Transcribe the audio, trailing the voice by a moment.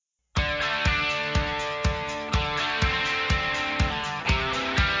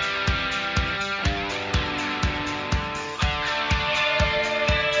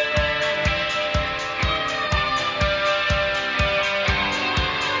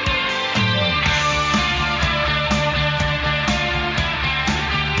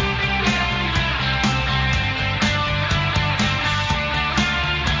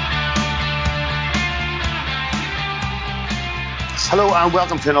and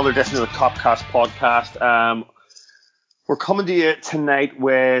welcome to another edition of the Copcast podcast. We're coming to you tonight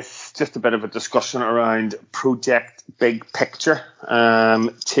with just a bit of a discussion around Project Big Picture.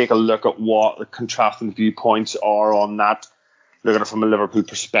 Take a look at what the contrasting viewpoints are on that, look at it from a Liverpool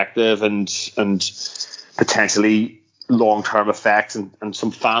perspective and potentially long-term effects and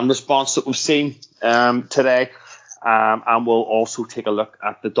some fan response that we've seen today. And we'll also take a look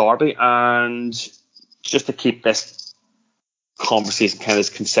at the derby, and just to keep this conversation kind of as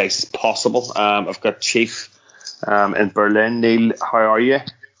concise as possible, I've got Chief in Berlin. Neil, how are you?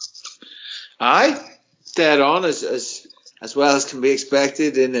 Aye, dead on, as well as can be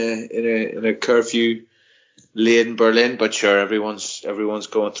expected in a curfew laden Berlin, but sure, everyone's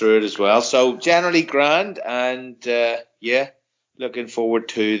going through it as well. So generally grand, and looking forward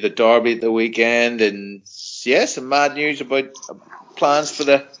to the derby at the weekend, and some mad news about plans for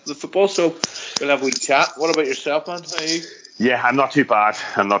the football. So we'll have a wee chat. What about yourself, man? How are you? Yeah, I'm not too bad.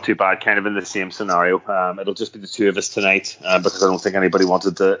 Kind of in the same scenario. It'll just be the two of us tonight because I don't think anybody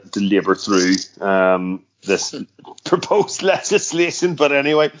wanted to labour through this proposed legislation. But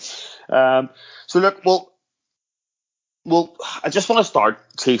anyway, so look, well, I just want to start,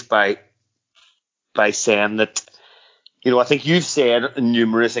 Chief, by saying that, I think you've said on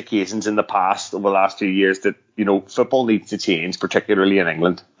numerous occasions in the past, over the last few years, that, football needs to change, particularly in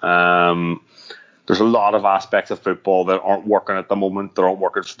England. There's a lot of aspects of football that aren't working at the moment. They aren't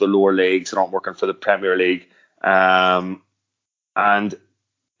working for the lower leagues. They aren't working for the Premier League. And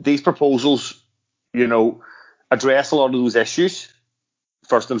these proposals, address a lot of those issues,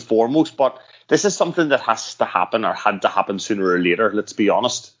 first and foremost. But this is something that has to happen, or had to happen sooner or later, let's be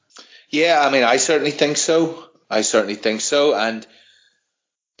honest. Yeah, I mean, I certainly think so. And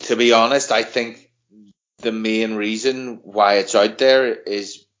to be honest, I think the main reason why it's out there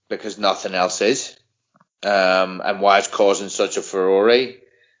is because nothing else is, and why it's causing such a furore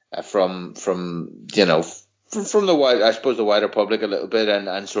from the wide, I suppose, the wider public a little bit,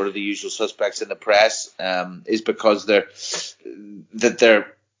 and sort of the usual suspects in the press, is because there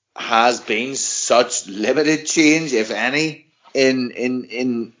has been such limited change, if any,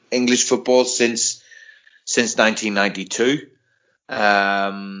 in English football since 1992,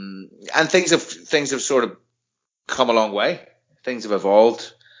 and things have sort of come a long way. Things have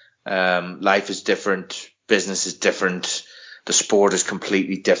evolved. Life is different. Business is different. The sport is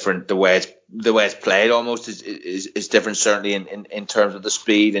completely different. The way it's played almost is different. Certainly in terms of the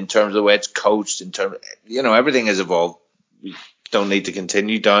speed, in terms of the way it's coached, in terms everything has evolved. We don't need to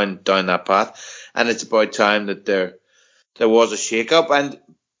continue down that path. And it's about time that there was a shake-up. And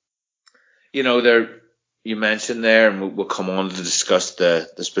you mentioned there, and we'll come on to discuss the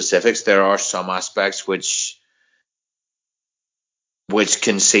specifics. There are some aspects which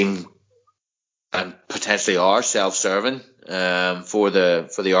can seem, and potentially are, self-serving for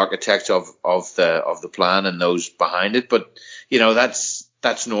the architects of the plan and those behind it. But that's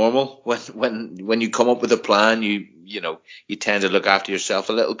normal. When you come up with a plan, you tend to look after yourself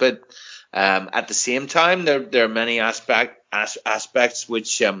a little bit. At the same time, there are many aspects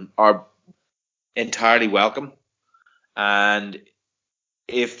which are entirely welcome, and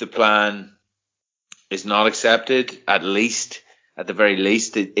if the plan is not accepted, at the very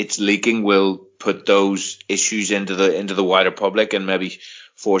least, its leaking will put those issues into the wider public and maybe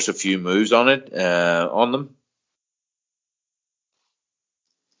force a few moves on them.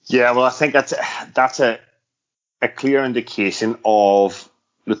 Yeah, well, I think that's a clear indication of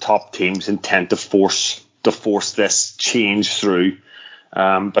the top team's intent to force this change through,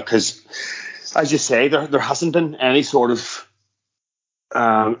 because, as you say, there hasn't been any sort of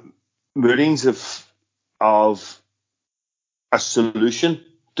mootings of a solution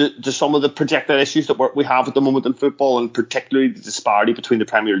to some of the projected issues that we have at the moment in football, and particularly the disparity between the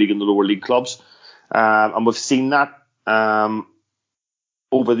Premier League and the lower league clubs. And we've seen that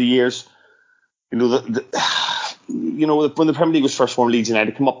over the years. When the Premier League was first formed, Leeds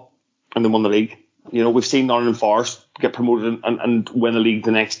United come up and they won the league. We've seen Nottingham Forest get promoted and win the league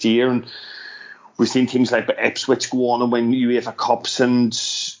the next year, and we've seen teams like Ipswich go on and win UEFA Cups and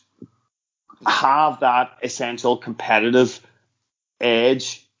have that essential competitive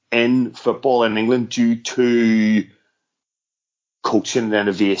edge in football in England due to coaching and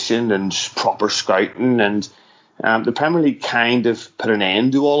innovation and proper scouting, and the Premier League kind of put an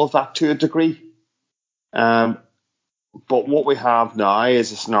end to all of that to a degree. But what we have now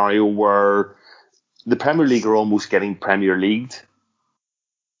is a scenario where the Premier League are almost getting Premier Leagued,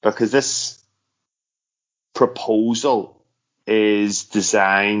 because this proposal is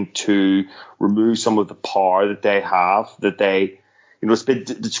designed to remove some of the power that they have, it's been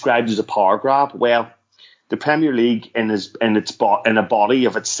described as a power grab. Well, the Premier League in a body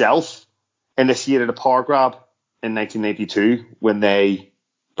of itself initiated a power grab in 1992 when they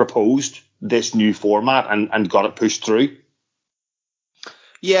proposed this new format and got it pushed through.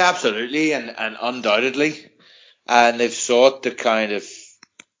 Yeah, absolutely, and undoubtedly, and they've sought to kind of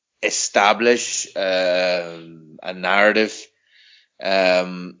establish a narrative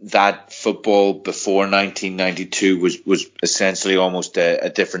that football before 1992 was essentially almost a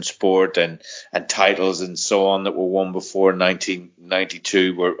different sport, and titles and so on that were won before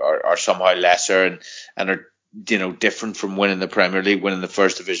 1992 are somehow lesser and are different from winning the Premier League. Winning the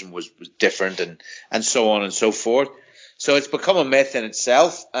First Division was different, and so on and so forth. So it's become a myth in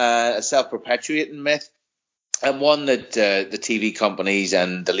itself, a self-perpetuating myth, and one that the TV companies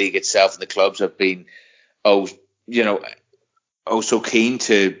and the league itself and the clubs have been so keen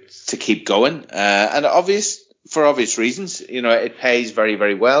to keep going, and for obvious reasons. It pays very,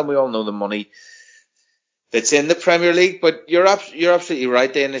 very well. We all know the money that's in the Premier League, but you're absolutely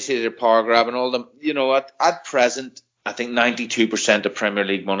right. They initiated a power grab and all them. At present, I think 92% of Premier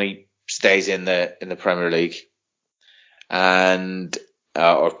League money stays in the Premier League, and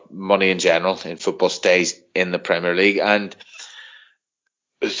or money in general in football stays in the Premier League, and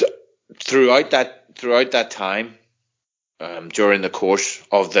throughout that time. During the course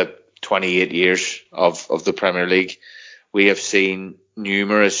of the 28 years of the Premier League, we have seen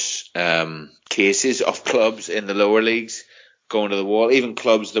numerous cases of clubs in the lower leagues going to the wall. Even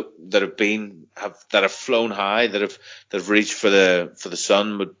clubs that have flown high, that have reached for the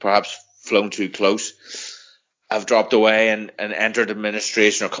sun, but perhaps flown too close, have dropped away and entered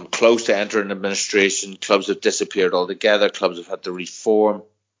administration or come close to entering administration. Clubs have disappeared altogether. Clubs have had to reform.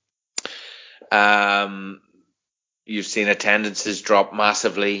 You've seen attendances drop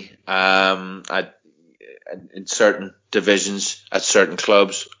massively in certain divisions at certain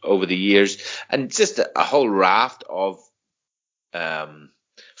clubs over the years, and just a whole raft of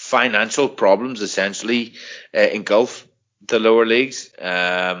financial problems essentially engulf the lower leagues.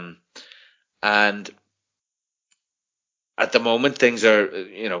 And at the moment, things are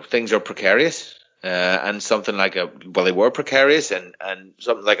precarious, and something like they were precarious, and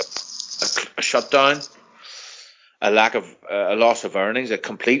something like a shutdown. A loss of earnings, a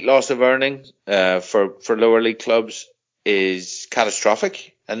complete loss of earnings for lower league clubs is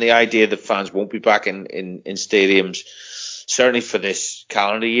catastrophic. And the idea that fans won't be back in stadiums, certainly for this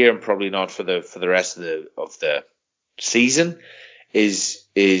calendar year and probably not for the rest of the season, is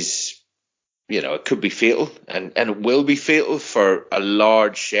it could be fatal, and it will be fatal for a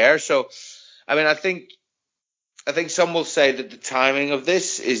large share. So, I mean, I think some will say that the timing of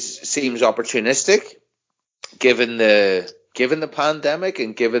this seems opportunistic. Given the pandemic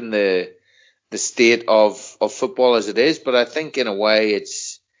and given the state of football as it is, but I think in a way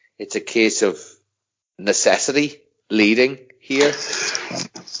it's a case of necessity leading here.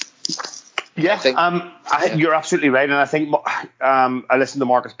 Yeah, you're absolutely right, and I think I listened to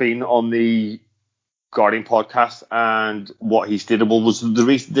Marcus Bean on the Guardian podcast, and what he stated was the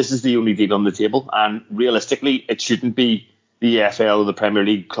reason this is the only deal on the table, and realistically, it shouldn't be the EFL or the Premier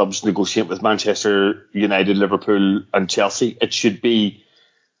League clubs negotiate with Manchester United, Liverpool and Chelsea. It should be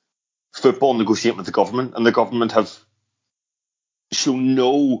football negotiating with the government, and the government have shown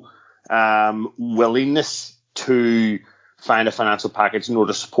no willingness to find a financial package in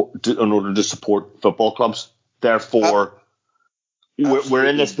order to support football clubs. Therefore, we're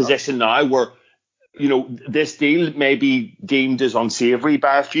in this position now where this deal may be deemed as unsavoury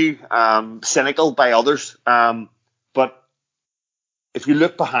by a few, cynical by others, but if you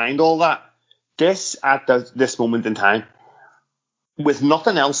look behind all that, this moment in time, with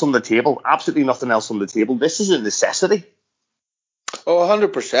nothing else on the table, absolutely nothing else on the table, this is a necessity. Oh,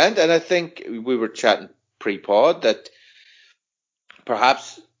 100%. And I think we were chatting pre-pod that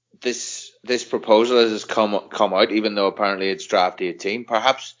perhaps this proposal has come out, even though apparently it's draft 18.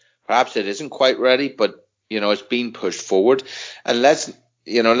 Perhaps it isn't quite ready, but it's being pushed forward. And let's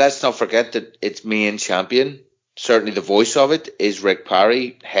not forget that its main champion, certainly the voice of it, is Rick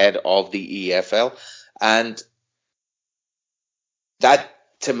Parry, head of the EFL. And that,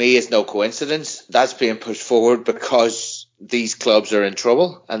 to me, is no coincidence. That's being pushed forward because these clubs are in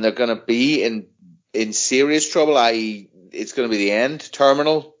trouble, and they're going to be in serious trouble, i.e. it's going to be the end,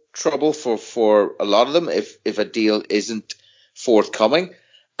 terminal trouble for a lot of them if a deal isn't forthcoming.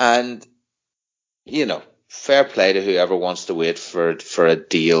 And, fair play to whoever wants to wait for a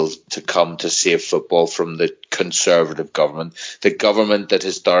deal to come to save football from the Conservative government, the government that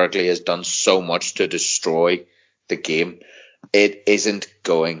historically has done so much to destroy the game. It isn't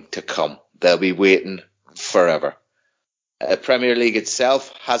going to come. They'll be waiting forever. Premier League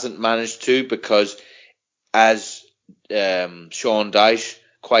itself hasn't managed to, because as Sean Dyche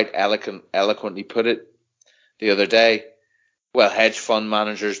quite eloquently put it the other day, well, hedge fund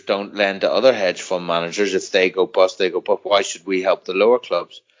managers don't lend to other hedge fund managers. If they go bust, they go bust. Why should we help the lower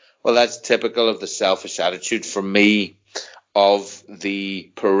clubs? Well, that's typical of the selfish attitude for me of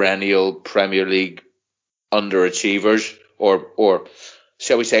the perennial Premier League underachievers, or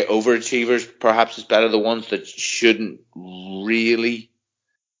shall we say overachievers, perhaps is better, the ones that shouldn't really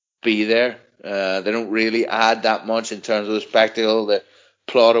be there. They don't really add that much in terms of the spectacle. They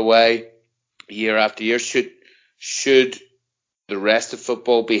plod away year after year. Should the rest of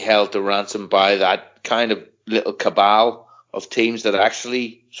football be held to ransom by that kind of little cabal of teams that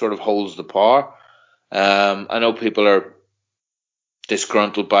actually sort of holds the power? I know people are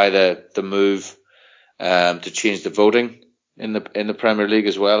disgruntled by the move to change the voting in the Premier League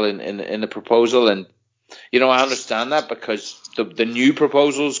as well in the proposal, and I understand that because the new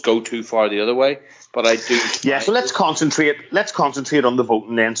proposals go too far the other way. But I do. Yeah, so let's concentrate on the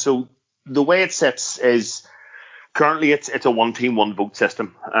voting then. So the way it sits is currently it's a one team, one vote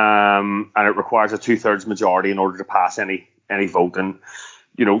system, and it requires a 2/3 majority in order to pass any vote. And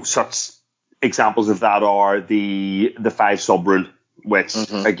such examples of that are the 5 sub rule, which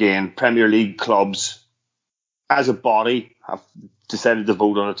again, Premier League clubs as a body have decided to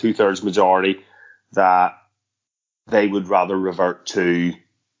vote on a 2/3 majority that they would rather revert to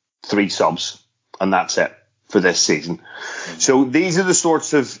 3 subs, and that's it for this season. So these are the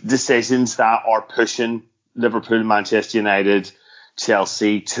sorts of decisions that are pushing Liverpool, Manchester United,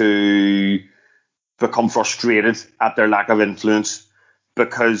 Chelsea to become frustrated at their lack of influence,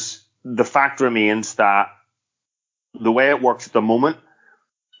 because the fact remains that the way it works at the moment,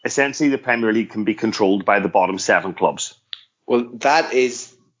 essentially the Premier League can be controlled by the bottom 7 clubs. Well, that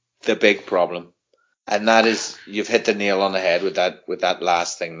is the big problem. And that is, you've hit the nail on the head with that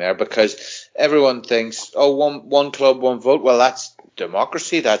last thing there, because everyone thinks, one club, one vote. Well, that's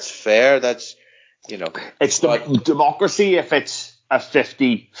democracy. That's fair. That's, It's democracy if it's a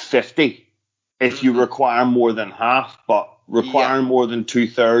 50-50. If you require more than half, but requiring more than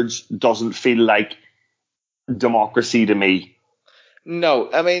 2/3 doesn't feel like democracy to me. No,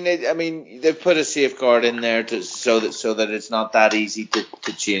 I mean they've put a safeguard in there so that it's not that easy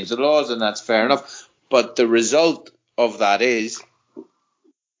to change the laws, and that's fair enough. But the result of that is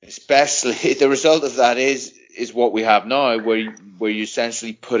what we have now, where you're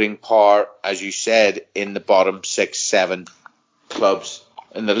essentially putting power, as you said, in the bottom 6-7 clubs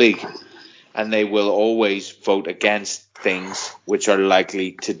in the league, and they will always vote against things which are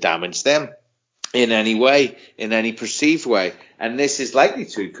likely to damage them in any way, in any perceived way. And this is likely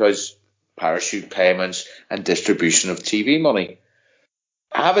to, because parachute payments and distribution of TV money.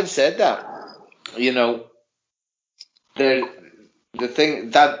 Having said that, the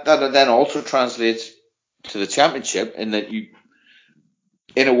thing that then also translates to the Championship, in that you,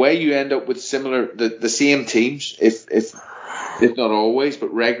 in a way, you end up with the same teams, if not always,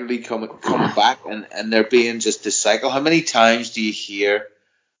 but regularly coming back, and they're being just this cycle. How many times do you hear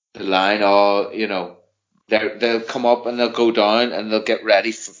the line, they'll come up and they'll go down and they'll get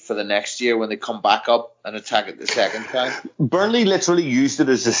ready for the next year when they come back up and attack it the second time? Burnley literally used it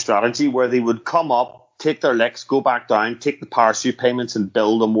as a strategy where they would come up, take their licks, go back down, take the parachute payments and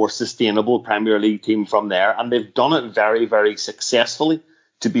build a more sustainable Premier League team from there. And they've done it very, very successfully,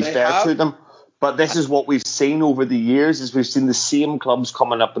 to be fair to them. But this is what we've seen over the years, is we've seen the same clubs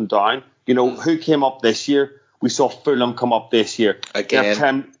coming up and down. Who came up this year? We saw Fulham come up this year.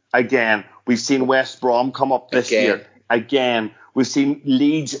 Again. We've seen West Brom come up this year. Again. We've seen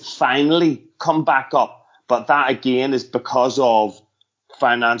Leeds finally come back up. But that, again, is because of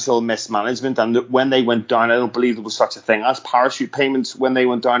financial mismanagement. And when they went down, I don't believe there was such a thing as parachute payments when they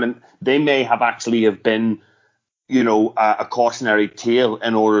went down. And they may have actually have been, a cautionary tale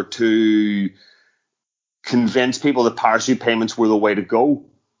in order to convince people that parachute payments were the way to go.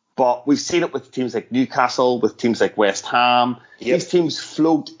 But we've seen it with teams like Newcastle, with teams like West Ham. Yep. These teams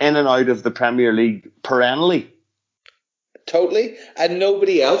float in and out of the Premier League perennially. Totally. And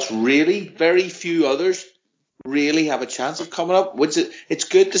nobody else really, very few others really have a chance of coming up. It's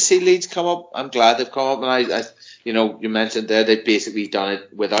good to see Leeds come up. I'm glad they've come up. And I you mentioned there, they've basically done it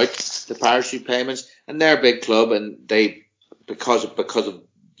without the parachute payments. And they're a big club, and they, because of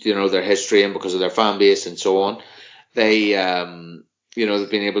their history and because of their fan base and so on, they they've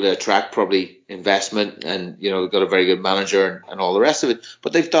been able to attract probably investment, and they've got a very good manager and all the rest of it.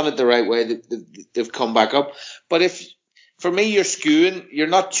 But they've done it the right way. They've come back up. But for me, you're skewing. You're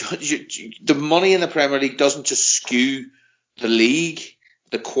not. The money in the Premier League doesn't just skew the league,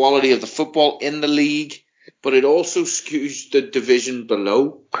 the quality of the football in the league. but it also skews the division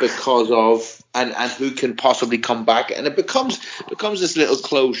below because of and who can possibly come back, and it becomes this little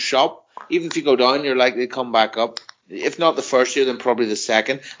closed shop. Even if you go down, you're likely to come back up. If not the first year, then probably the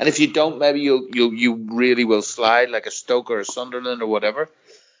second. And if you don't, maybe you really will slide like a Stoke or a Sunderland or whatever.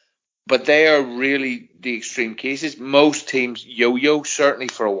 But they are really the extreme cases. Most teams yo-yo certainly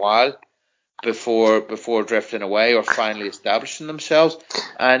for a while before drifting away or finally establishing themselves.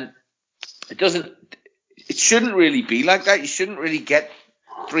 And it shouldn't really be like that. You shouldn't really get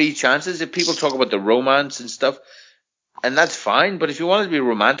 3 chances. If people talk about the romance and stuff, and that's fine. But if you want it to be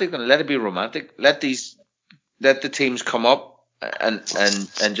romantic, then let it be romantic. Let the teams come up and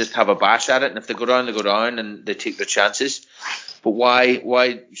just have a bash at it. And if they go down and they take their chances. But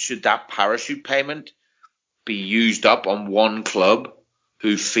why should that parachute payment be used up on one club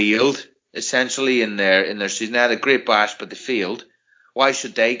who failed essentially in their season? They had a great bash, but they failed. Why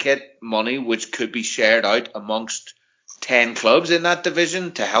should they get money which could be shared out amongst 10 clubs in that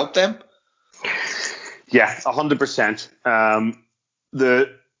division to help them? Yeah, 100%. The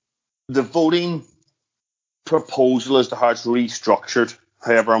voting proposal as to how it's restructured,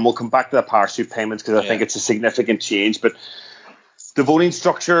 however, and we'll come back to the parachute payments because I think it's a significant change, but the voting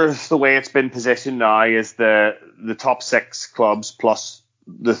structure, the way it's been positioned now, is the top 6 clubs plus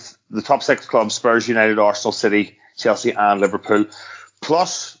the top 6 clubs: Spurs, United, Arsenal, City, Chelsea, and Liverpool,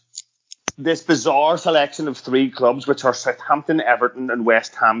 plus this bizarre selection of 3 clubs, which are Southampton, Everton, and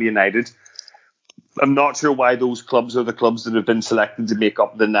West Ham United. I'm not sure why those clubs are the clubs that have been selected to make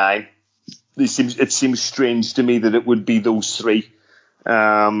up the 9. It seems strange to me that it would be those 3.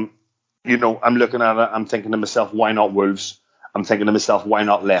 I'm looking at it, I'm thinking to myself, why not Wolves? I'm thinking to myself, why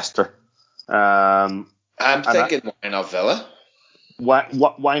not Leicester? I'm thinking, why not Villa?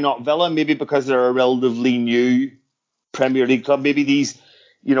 Why not Villa? Maybe because they're a relatively new Premier League club. Maybe these,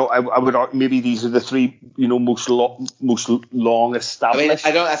 I would argue, maybe these are the 3, most long established.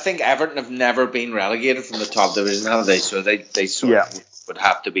 I think Everton have never been relegated from the top division, have they? So they sort of would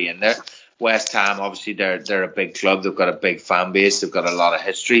have to be in there. West Ham, obviously, they're a big club. They've got a big fan base. They've got a lot of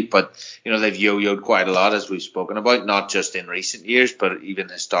history, but they've yo-yoed quite a lot, as we've spoken about, not just in recent years, but even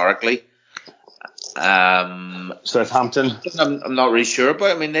historically. Southampton, I'm not really sure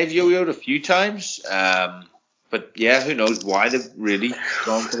about. They've yo-yoed a few times, but yeah, who knows why they've really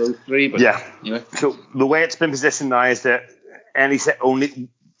gone for those 3? But anyway. So the way it's been positioned now is that it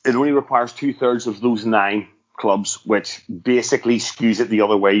only requires 2/3 of those 9 clubs, which basically skews it the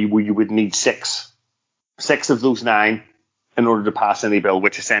other way, where you would need 6 of those 9 in order to pass any bill,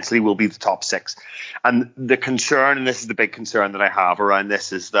 which essentially will be the top 6. And the concern, and this is the big concern that I have around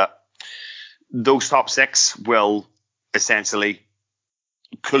this, is that those top 6 will essentially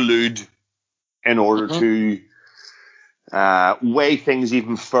collude in order to weigh things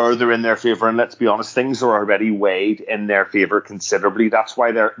even further in their favour. And let's be honest, things are already weighed in their favour considerably. That's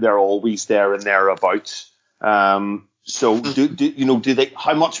why they're always there and thereabouts. So do they,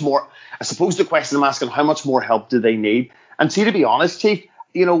 how much more, I suppose the question I'm asking, how much more help do they need? And see, to be honest, Chief,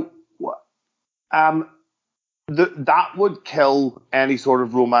 that would kill any sort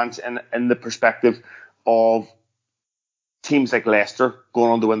of romance in the perspective of teams like Leicester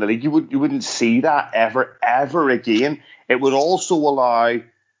going on to win the league. You wouldn't see that ever again. It would also allow.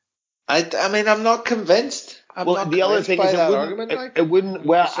 I'm not convinced. The other thing is it wouldn't.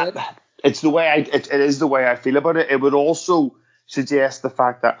 Well, it's the way it is the way I feel about it. It would also suggest the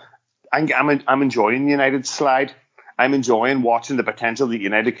fact that I'm enjoying United's slide. I'm enjoying watching the potential that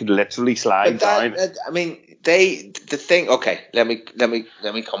United could literally slide down. Okay, let me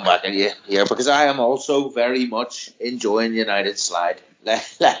come back at you here, because I am also very much enjoying United's slide.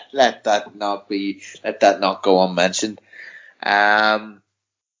 Let that not go unmentioned.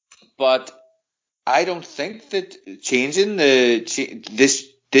 But I don't think that changing the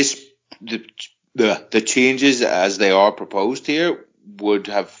changes as they are proposed here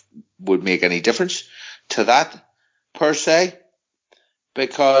would make any difference to that per se,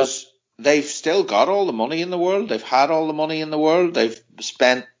 because they've still got all the money in the world. They've had all the money in the world. They've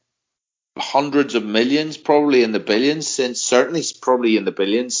spent hundreds of millions, probably in the billions, since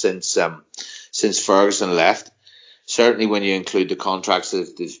Ferguson left. Certainly when you include the contracts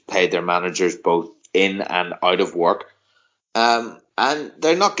that they've paid their managers both in and out of work. And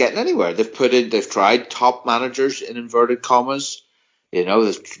they're not getting anywhere. They've tried top managers in inverted commas.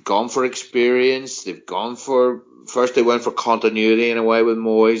 They've gone for experience. First they went for continuity in a way with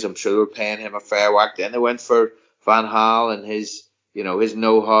Moyes. I'm sure they were paying him a fair whack. Then they went for Van Gaal and his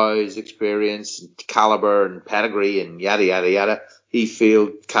know-how, his experience, caliber and pedigree and yada, yada, yada. He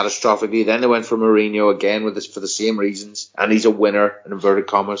failed catastrophically. Then they went for Mourinho again for the same reasons. And he's a winner in inverted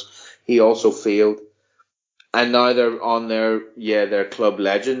commas. He also failed. And now they're on their club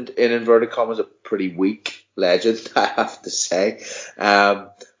legend, in inverted commas, a pretty weak legend, I have to say.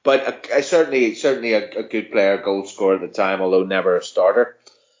 But certainly a good player, goal scorer at the time, although never a starter,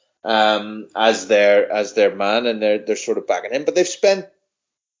 as their man, and they're sort of backing him. But they've spent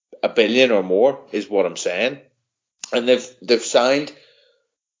 $1 billion or more, is what I'm saying, and they've signed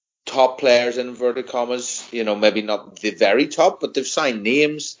top players, in inverted commas, maybe not the very top, but they've signed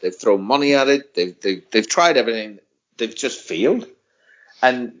names, they've thrown money at it, they've tried everything, they've just failed.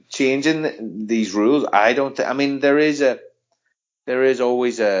 And changing these rules, there is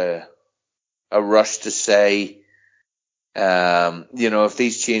always a rush to say, if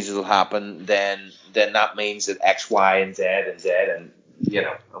these changes will happen, then that means that X, Y, and Z, and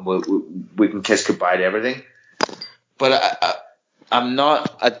we can kiss goodbye to everything. But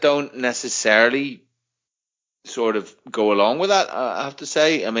I don't necessarily sort of go along with that, I have to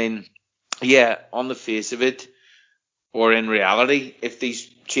say. I mean, yeah, on the face of it, or in reality, if these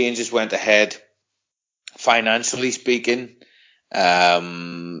changes went ahead, financially speaking, the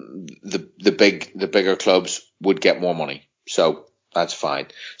bigger clubs would get more money. So that's fine.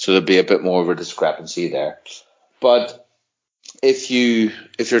 So there'd be a bit more of a discrepancy there. But if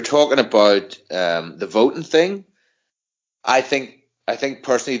you're talking about the voting thing, I think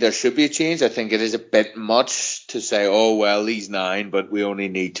personally there should be a change. I think it is a bit much to say, oh well, these 9, but we only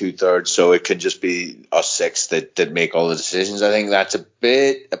need 2/3, so it can just be us 6 that make all the decisions. I think that's a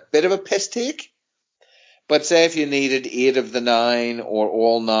bit of a piss take. But say if you needed 8 of the 9, or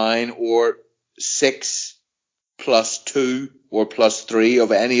all 9, or 6 plus 2 or plus 3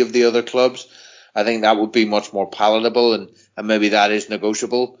 of any of the other clubs, I think that would be much more palatable, and maybe that is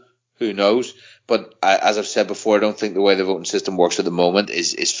negotiable. Who knows? But as I've said before, I don't think the way the voting system works at the moment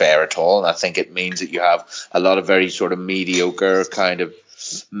is fair at all. And I think it means that you have a lot of very sort of mediocre, kind of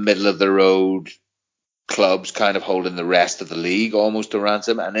middle of the road clubs kind of holding the rest of the league almost to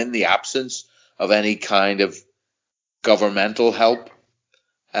ransom. And in the absence of any kind of governmental help,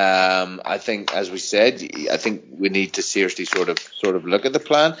 I think, as we said, I think we need to seriously sort of look at the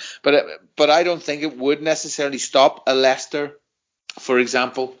plan. But I don't think it would necessarily stop a Leicester, for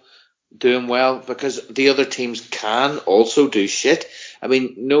example, doing well, because the other teams can also do shit. I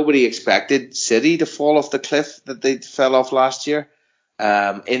mean, nobody expected City to fall off the cliff that they fell off last year.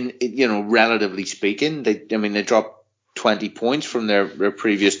 Relatively speaking, they dropped 20 points from their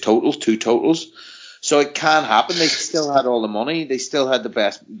previous totals, 2 totals. So it can happen. They still had all the money. They still had the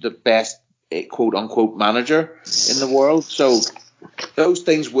best quote unquote manager in the world. So those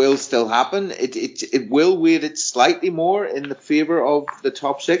things will still happen. It will weight it slightly more in the favour of the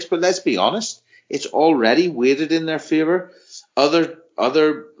top 6, but let's be honest, it's already weighted in their favour. Other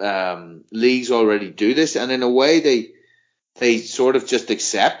leagues already do this, and in a way they sort of just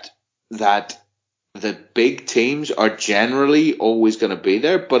accept that the big teams are generally always going to be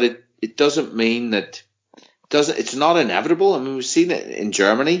there, but it doesn't mean that it's not inevitable. I mean, we've seen it in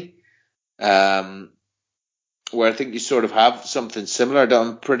Germany, where I think you sort of have something similar.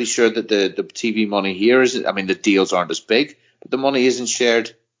 I'm pretty sure that the TV money here isn't. I mean, the deals aren't as big, but the money isn't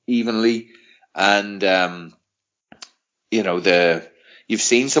shared evenly, and you've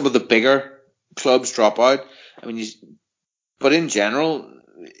seen some of the bigger clubs drop out. I mean, but in general,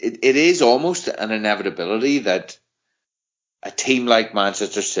 it is almost an inevitability that a team like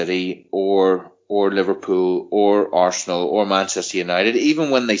Manchester City or Liverpool or Arsenal or Manchester United, even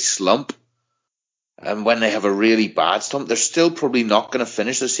when they slump, and when they have a really bad slump, they're still probably not going to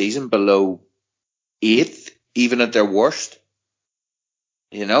finish the season below 8th, even at their worst.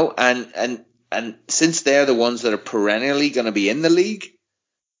 And since they're the ones that are perennially going to be in the league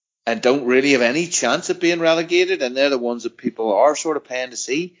and don't really have any chance of being relegated, and they're the ones that people are sort of paying to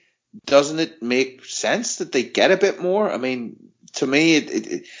see, doesn't it make sense that they get a bit more? I mean, to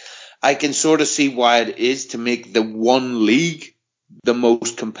me, I can sort of see why it is to make the one league the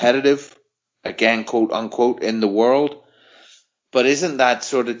most competitive, again, quote unquote, in the world. But isn't that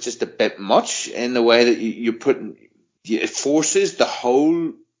sort of just a bit much in the way that you're putting? It forces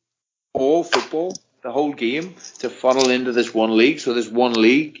all football, the whole game, to funnel into this one league, so this one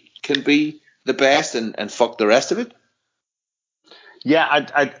league can be the best and fuck the rest of it. Yeah,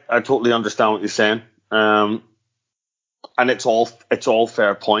 I totally understand what you're saying, and it's all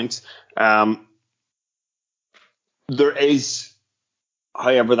fair points. There is,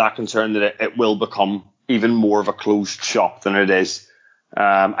 however, that concern that it will become even more of a closed shop than it is,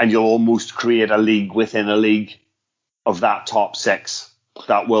 and you'll almost create a league within a league of that top 6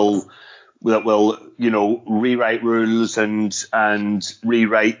 that will rewrite rules and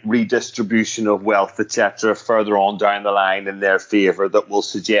rewrite redistribution of wealth, etc., further on down the line in their favour, that will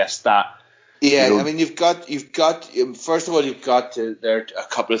suggest that Yeah, You know, I mean, you've got. First of all, there are a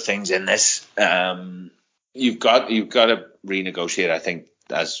couple of things in this. You've got to renegotiate. I think,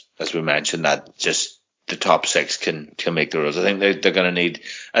 as we mentioned, that just the top six can make the rules. I think they're going to need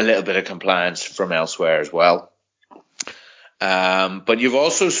a little bit of compliance from elsewhere as well. But you've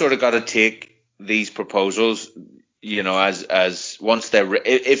also sort of got to take these proposals, as once they're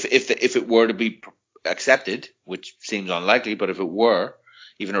if it were to be accepted, which seems unlikely, but if it were,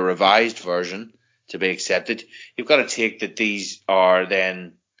 even a revised version to be accepted, you've got to take that these are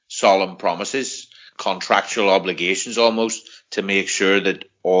then solemn promises, contractual obligations almost, to make sure that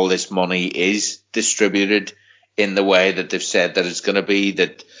all this money is distributed in the way that they've said that it's going to be,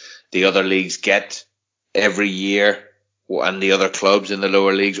 that the other leagues get every year, and the other clubs in the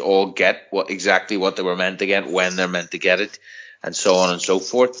lower leagues all get exactly what they were meant to get when they're meant to get it, and so on and so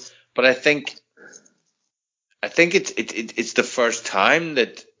forth. But I think it's the first time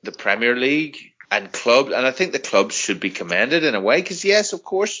that the Premier League and I think the clubs should be commended in a way, because yes, of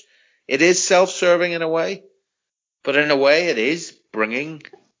course, it is self-serving in a way, but in a way it is bringing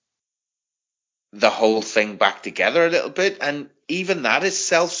the whole thing back together a little bit, and even that is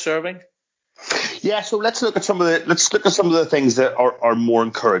self-serving. Yeah, so let's look at some of the things that are more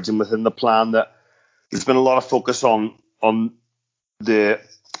encouraging within the plan. That there's been a lot of focus on the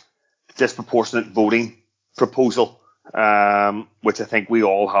disproportionate voting proposal, which I think we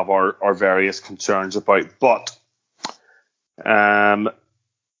all have our various concerns about. But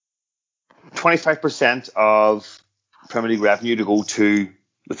 25% of Premier League revenue to go to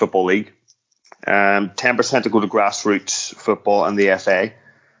the Football League, 10% to go to grassroots football and the FA,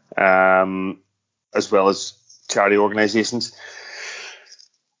 as well as charity organisations.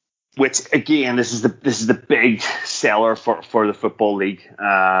 Which again, this is the big seller for the Football League,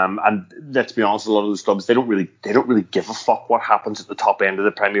 and let's be honest, a lot of those clubs they don't really give a fuck what happens at the top end of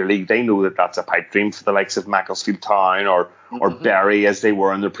the Premier League. They know that that's a pipe dream for the likes of Macclesfield Town or Bury, as they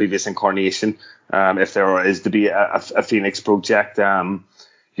were in their previous incarnation. If there is to be a Phoenix project,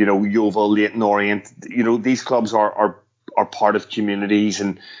 Yeovil, Leyton Orient, these clubs are part of communities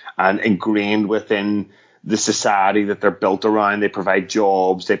and ingrained within the society that they're built around. They provide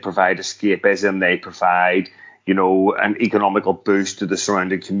jobs, they provide escapism, they provide, an economical boost to the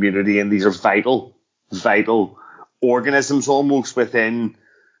surrounding community. And these are vital organisms almost within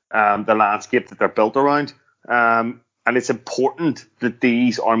the landscape that they're built around. And it's important that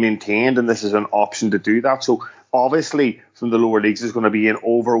these are maintained, and this is an option to do that. So obviously from the lower leagues, there's going to be an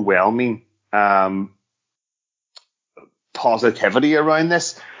overwhelming positivity around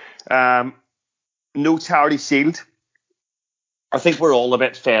this. No charity shield. I think we're all a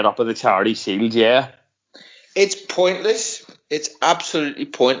bit fed up with the charity shield, yeah. It's pointless. It's absolutely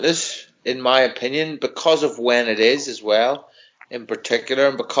pointless, in my opinion, because of when it is as well, in particular,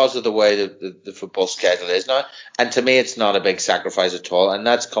 and because of the way the football schedule is now. And to me, it's not a big sacrifice at all. And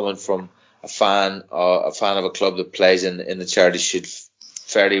that's coming from a fan of a club that plays in the charity shield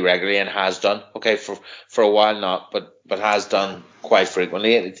fairly regularly and has done. Okay, for a while not, but has done quite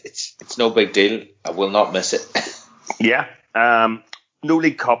frequently. It's no big deal. I will not miss it. Yeah. No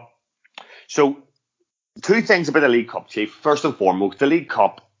League Cup. So two things about the League Cup, Chief. First and foremost, the League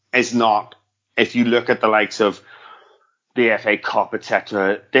Cup is not, if you look at the likes of the FA Cup,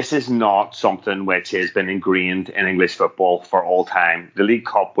 etc., this is not something which has been ingrained in English football for all time. The League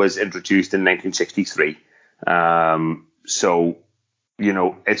Cup was introduced in 1963. So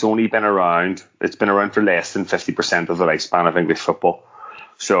it's only been around. It's been around for less than 50% of the lifespan of English football.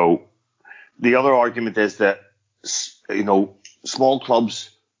 So the other argument is that small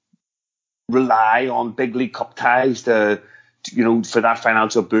clubs rely on big League Cup ties to for that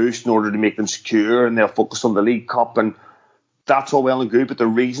financial boost in order to make them secure, and they'll focus on the League Cup, and that's all well and good. But the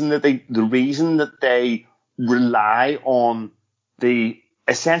reason that they rely on the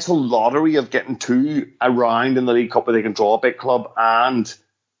essential lottery of getting to a round in the League Cup where they can draw a big club and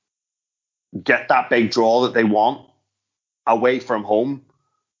get that big draw that they want away from home,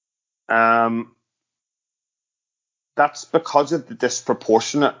 that's because of the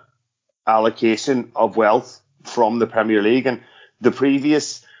disproportionate allocation of wealth from the Premier League and the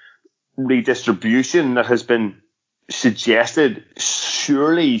previous redistribution that has been suggested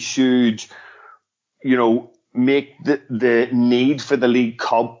surely should make the need for the League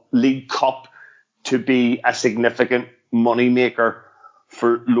Cup to be a significant moneymaker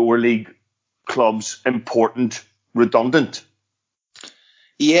for lower league clubs important, redundant.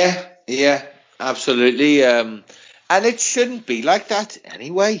 Yeah, absolutely. And it shouldn't be like that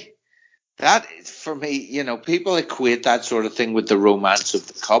anyway. That, for me, people equate that sort of thing with the romance of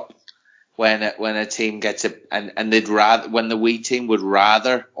the cup. when a team gets it, and they'd rather, when the wee team would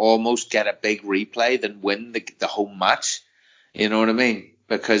rather almost get a big replay than win the home match. You know what I mean?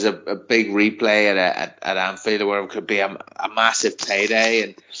 Because a big replay at Anfield or whatever could be a massive payday,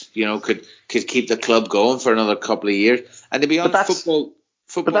 and could keep the club going for another couple of years. And to be honest, football.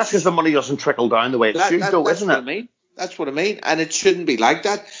 But that's because the money doesn't trickle down the way it should, though, isn't it? I mean. That's what I mean, and it shouldn't be like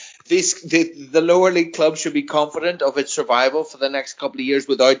that. The lower league club should be confident of its survival for the next couple of years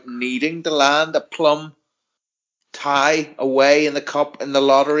without needing to land a plum tie away in the cup in the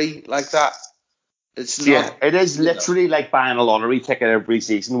lottery like that. It is literally like buying a lottery ticket every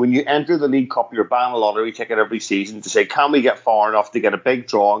season. When you enter the League Cup, you're buying a lottery ticket every season to say, can we get far enough to get a big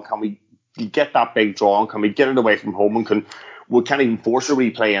draw, and can we get that big draw, and can we get it away from home, and we can't even force a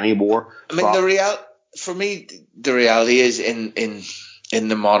replay anymore. I mean, for me, the reality is in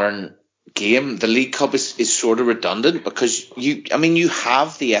the modern game, the League Cup is sort of redundant because you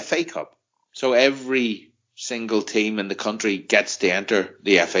have the FA Cup, so every single team in the country gets to enter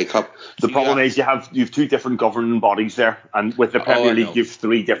the FA Cup. The problem is you have two different governing bodies there, and with the Premier League, you have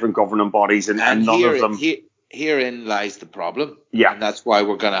three different governing bodies, and none of them. Herein lies the problem, and that's why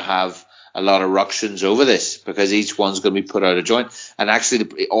we're going to have a lot of ructions over this, because each one's going to be put out of joint, and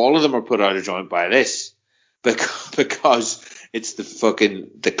actually all of them are put out of joint by this, because it's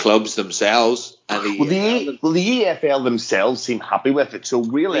the clubs themselves and the EFL themselves seem happy with it. So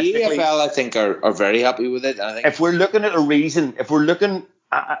realistically, the EFL I think are very happy with it. I think if we're looking at a reason, if we're looking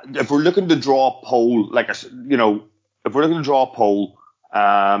to draw a poll, if we're looking to draw a poll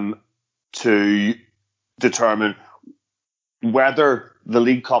to determine whether the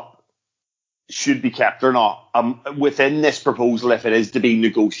League Cup should be kept or not, within this proposal, if it is to be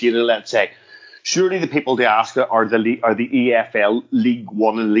negotiated, let's say, surely the people to ask are the EFL League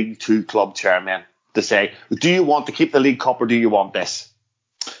One and League Two club chairmen to say, do you want to keep the League Cup or do you want this?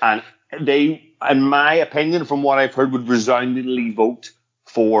 And they, in my opinion, from what I've heard, would resoundingly vote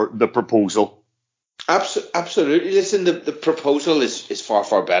for the proposal. Absolutely. Listen, the proposal is far,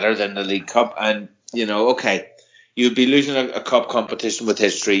 far better than the League Cup. And, okay, you'd be losing a cup competition with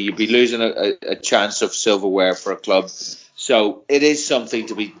history. You'd be losing a chance of silverware for a club. So it is something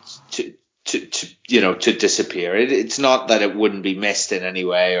to disappear. It's not that it wouldn't be missed in any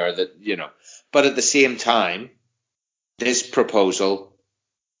way, or that, but at the same time, this proposal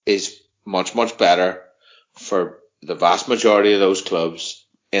is much, much better for the vast majority of those clubs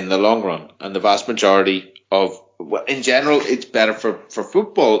in the long run. And the vast majority in general, it's better for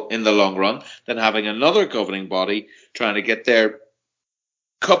football in the long run than having another governing body trying to get their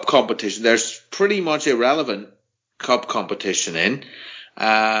cup competition. There's pretty much irrelevant cup competition in.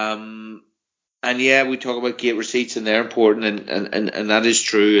 And yeah, we talk about gate receipts and they're important, and that is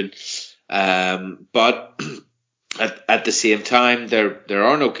true. But at the same time, there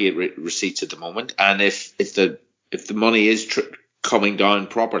are no gate receipts at the moment. And if the money is coming down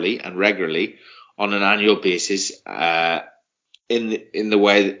properly and regularly on an annual basis, in the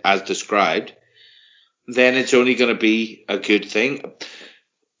way as described, then it's only going to be a good thing.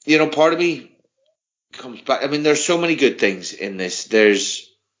 Part of me comes back. I mean, there's so many good things in this. There's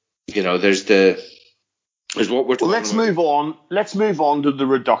what we're talking about. Let's move on to the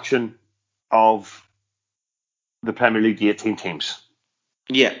reduction of the Premier League to 18 teams.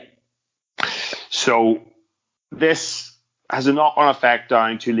 Yeah. So this has a knock-on effect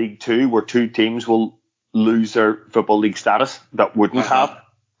down to League Two, where two teams will lose their Football League status that wouldn't have.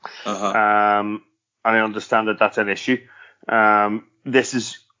 And I understand that that's an issue. This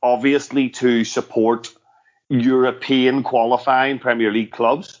is obviously to support European qualifying Premier League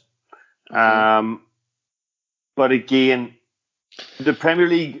clubs. But again, the Premier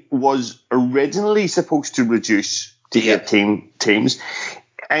League was originally supposed to reduce to 18 teams.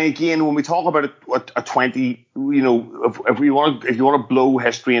 And again, when we talk about a 20, if you want to blow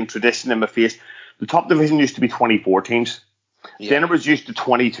history and tradition in the face, the top division used to be 24 teams. Yeah. Then it was reduced to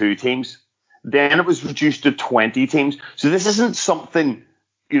 22 teams. Then it was reduced to 20 teams. So this isn't something,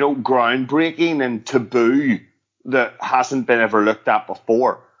 groundbreaking and taboo that hasn't been ever looked at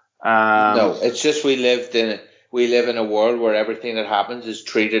before. No, it's just we live in a world where everything that happens is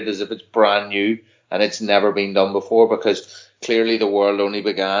treated as if it's brand new and it's never been done before, because clearly the world only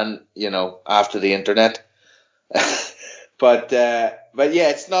began, after the internet. But yeah,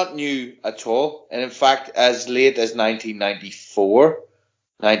 it's not new at all. And in fact, as late as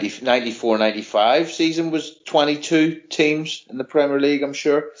 94-95 season was 22 teams in the Premier League, I'm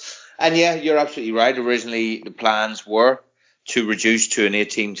sure. And yeah, you're absolutely right. Originally, the plans were to reduce to an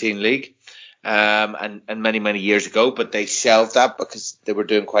 18-team league, and many, many years ago, but they shelved that because they were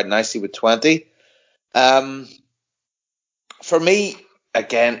doing quite nicely with 20. For me,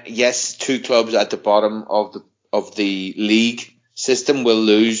 again, yes, two clubs at the bottom of the league system will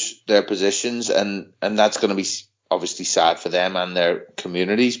lose their positions, and that's going to be obviously sad for them and their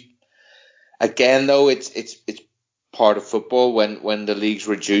communities. Again, though, it's part of football when the league's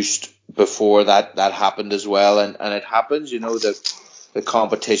reduced. Before that happened as well, and it happens. The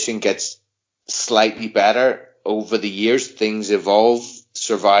competition gets slightly better over the years. Things evolve.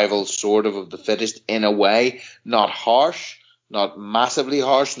 Survival sort of the fittest in a way, not harsh, not massively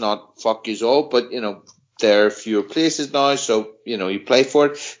harsh, not fuck yous all, but there are fewer places now, so you play for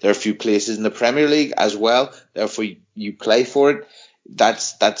it. There are a few places in the Premier League as well, therefore you play for it.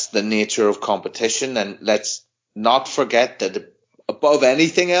 That's the nature of competition, and let's not forget that above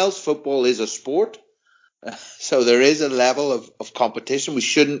anything else, football is a sport. So there is a level of competition. We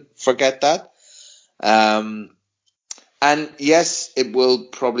shouldn't forget that. And yes, it will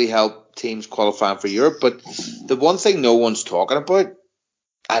probably help teams qualifying for Europe. But the one thing no one's talking about,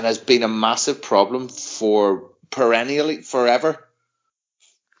 and has been a massive problem for forever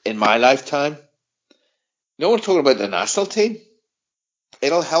in my lifetime, no one's talking about the national team.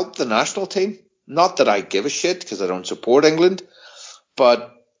 It'll help the national team. Not that I give a shit because I don't support England,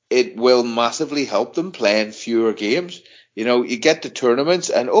 but it will massively help them playing fewer games. You get the tournaments,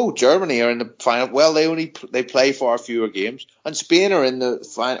 and Germany are in the final. Well, they play far fewer games, and Spain are in the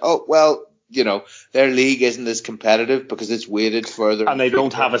final. Oh, well, their league isn't as competitive because it's weighted further. And they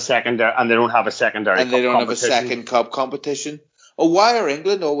don't have a secondary. And they don't have a secondary. And they don't have a second cup competition. Oh, why are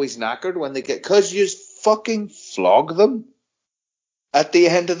England always knackered when they get? Because you just fucking flog them at the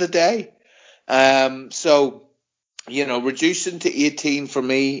end of the day. So. Reducing to 18 for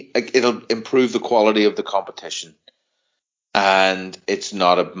me, it'll improve the quality of the competition, and it's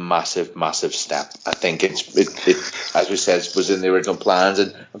not a massive, massive step. I think it as we said, was in the original plans,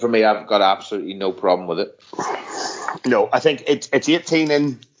 and for me, I've got absolutely no problem with it. No, I think it's 18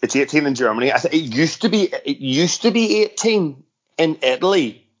 in Germany. I think it used to be 18 in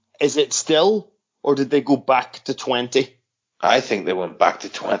Italy. Is it still, or did they go back to 20? I think they went back to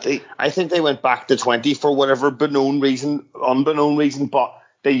 20. I think they went back to 20 for whatever unbeknown reason, but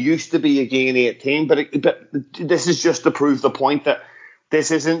they used to be again 18. But this is just to prove the point that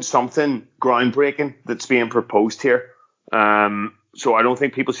this isn't something groundbreaking that's being proposed here. So I don't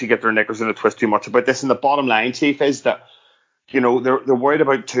think people should get their knickers in a twist too much about this. And the bottom line, Chief, is that they're worried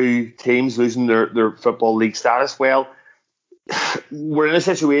about two teams losing their football league status. Well, we're in a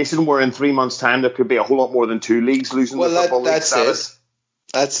situation where in 3 months' time there could be a whole lot more than two leagues losing the football league status.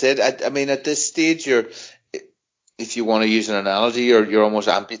 That's it. I mean, at this stage, if you want to use an analogy, you're almost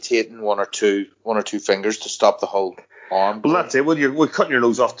amputating one or two fingers to stop the whole arm. Well, that's it. Well, we're cutting your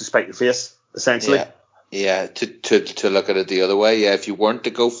nose off to spite your face, essentially. Yeah. To look at it the other way. Yeah. If you weren't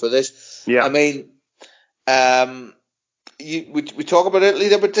to go for this, yeah. I mean, we talk about Italy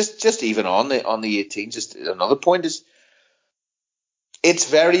there, but just even on the 18, just another point is.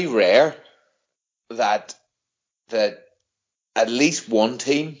 It's very rare that at least one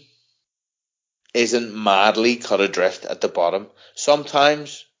team isn't madly cut adrift at the bottom.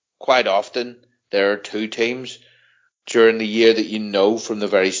 Sometimes, quite often, there are two teams during the year that from the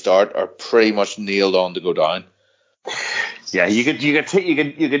very start are pretty much nailed on to go down. Yeah,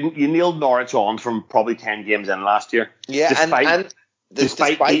 you nailed Norwich on from probably 10 games in last year. Yeah,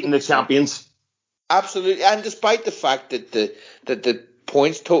 despite beating the champions. Absolutely, and despite the fact that the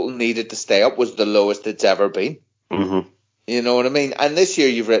points total needed to stay up was the lowest it's ever been. Mm-hmm. You know what I mean? And this year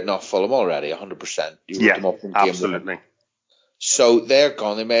you've written off Fulham already, 100%. You wrote them off in game absolutely. 1. So they're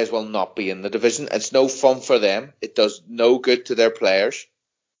gone. They may as well not be in the division. It's no fun for them. It does no good to their players.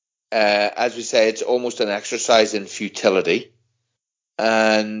 As we say, it's almost an exercise in futility.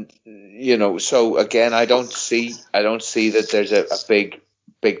 And so again, I don't see that there's a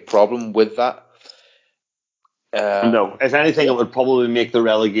big problem with that. No, if anything, it would probably make the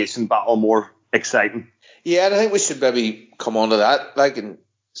relegation battle more exciting. Yeah, and I think we should maybe come on to that, and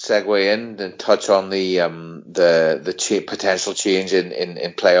segue in and touch on the potential change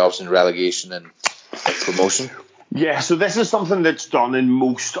in playoffs and relegation and promotion. Yeah, so this is something that's done in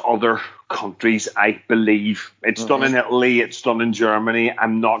most other countries, I believe. It's done in Italy, it's done in Germany.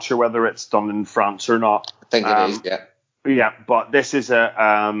 I'm not sure whether it's done in France or not. I think it is, yeah. Yeah, but this is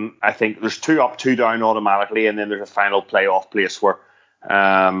I think there's 2 up, 2 down automatically, and then there's a final playoff place where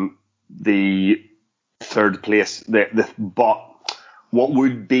the third place, but what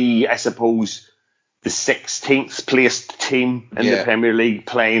would be, I suppose, the 16th placed team in the Premier League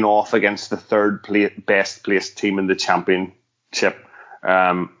playing off against the third best placed team in the Championship.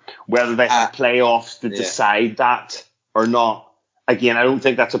 Whether they have playoffs to decide that or not, again, I don't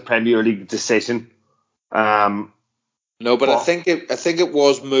think that's a Premier League decision. No, but I But think it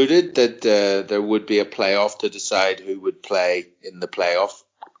was mooted that there would be a playoff to decide who would play in the playoff.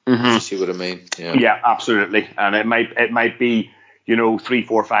 If you see what I mean? Yeah, absolutely. And it might be 3,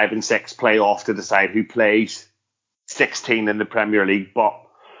 4, 5, and 6 playoff to decide who plays 16 in the Premier League. But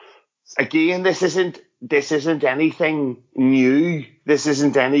again, this isn't anything new. This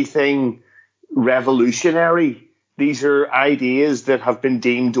isn't anything revolutionary. These are ideas that have been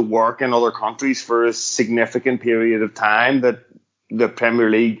deemed to work in other countries for a significant period of time that the Premier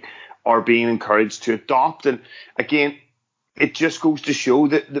League are being encouraged to adopt. And again, it just goes to show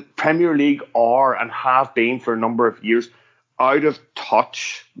that the Premier League are and have been for a number of years out of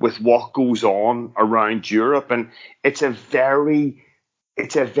touch with what goes on around Europe. And it's a very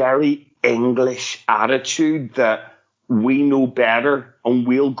English attitude that we know better and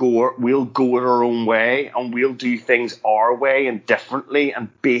we'll go it our own way and we'll do things our way and differently and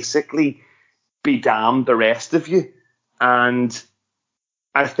basically be damned the rest of you. And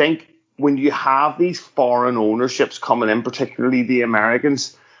I think when you have these foreign ownerships coming in, particularly the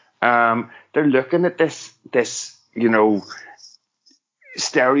Americans, they're looking at this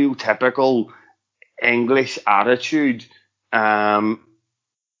stereotypical English attitude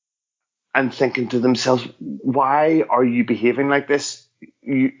and thinking to themselves, why are you behaving like this?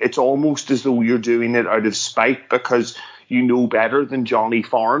 It's almost as though you're doing it out of spite because you know better than Johnny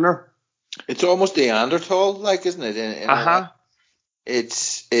Foreigner. It's almost Neanderthal, like, isn't it? In a way.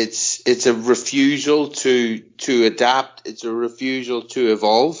 It's a refusal to adapt. It's a refusal to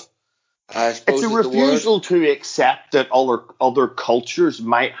evolve. I suppose it's a refusal to accept that other cultures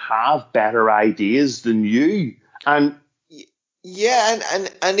might have better ideas than you. And yeah,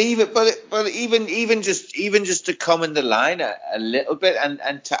 and even just to come in the line a little bit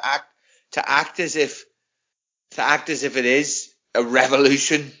and to act as if it is a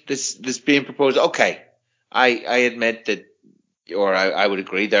revolution that's being proposed. Okay, I admit that, or I would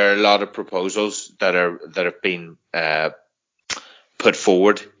agree, there are a lot of proposals that have been put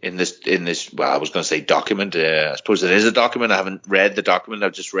forward in this. Well, I was going to say document. I suppose it is a document. I haven't read the document.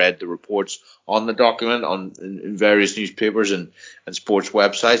 I've just read the reports on the document in various newspapers and sports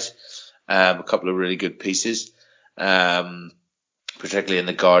websites. A couple of really good pieces, particularly in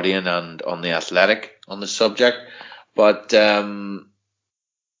the Guardian and on the Athletic on the subject. But yeah,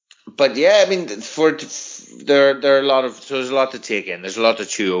 I mean, there are a lot of, so there's a lot to take in. There's a lot to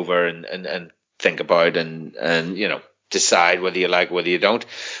chew over and think about and decide whether you like, whether you don't.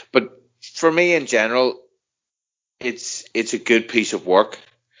 But for me in general, it's a good piece of work.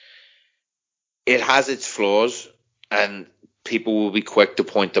 It has its flaws and people will be quick to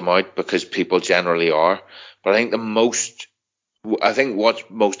point them out because people generally are. But I think what's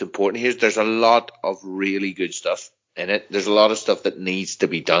most important here is there's a lot of really good stuff in it. There's a lot of stuff that needs to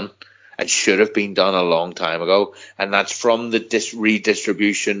be done and should have been done a long time ago. And that's from the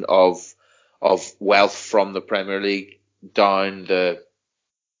redistribution of wealth from the Premier League down the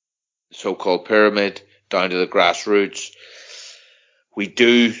so-called pyramid, down to the grassroots. We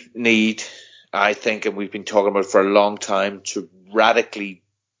do need, I think, and we've been talking about it for a long time, to radically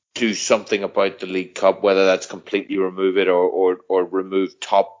do something about the League Cup, whether that's completely remove it or remove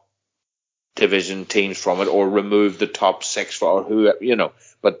top division teams from it or remove the top 6 or who,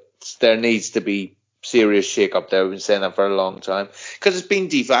 but there needs to be serious shake up there. We've been saying that for a long time because it's been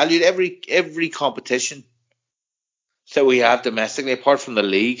devalued. Every competition that we have domestically, apart from the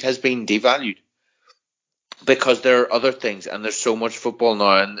league, has been devalued because there are other things, and there's so much football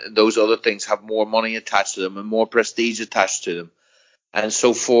now, and those other things have more money attached to them and more prestige attached to them, and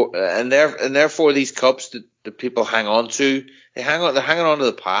therefore these cups that people hang on to, they're hanging on to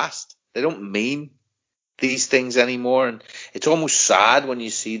the past. They don't mean these things anymore, and it's almost sad when you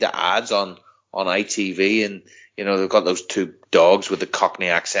see the ads on ITV, and they've got those 2 dogs with the Cockney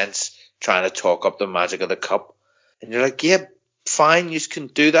accents trying to talk up the magic of the cup. And you're like, yeah, fine, you can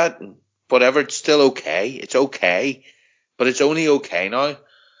do that, and whatever, it's still okay. It's okay, but it's only okay now.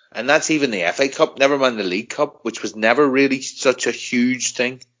 And that's even the FA Cup, never mind the League Cup, which was never really such a huge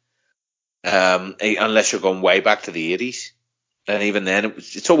thing, unless you're going way back to the 80s. And even then,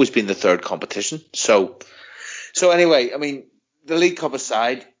 it's always been the third competition. So anyway, I mean, the League Cup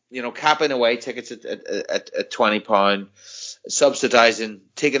aside, capping away tickets at £20,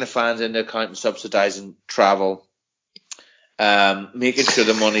 taking the fans into account and subsidising travel, making sure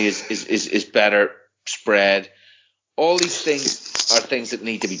the money is better spread. All these things are things that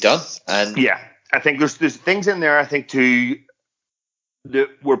need to be done. And yeah, I think there's things in there, I think, that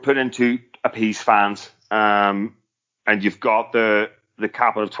were put in to appease fans. And you've got the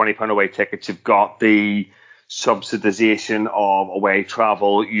capital of £20 away tickets. You've got the subsidisation of away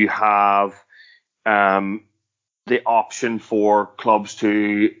travel. You have the option for clubs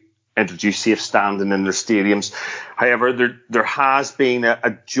to introduce safe standing in their stadiums. However, there has been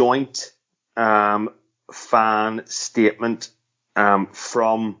a joint fan statement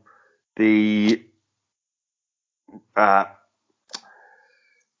from the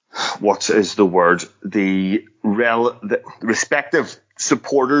the respective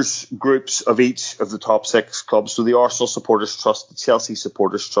supporters groups of each of the top 6 clubs. So the Arsenal Supporters Trust, the Chelsea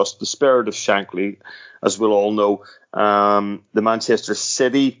Supporters Trust, the Spirit of Shankly, as we'll all know, the Manchester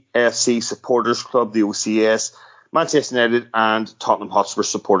City FC Supporters Club, the OCS, Manchester United and Tottenham Hotspur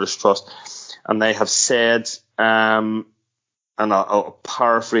Supporters Trust. And they have said, and I'll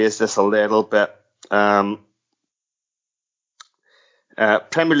paraphrase this a little bit,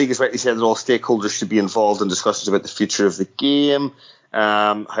 Premier League has rightly said that all stakeholders should be involved in discussions about the future of the game.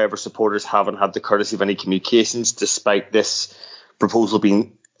 However, supporters haven't had the courtesy of any communications, despite this proposal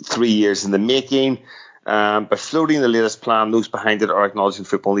being 3 years in the making. By floating the latest plan, those behind it are acknowledging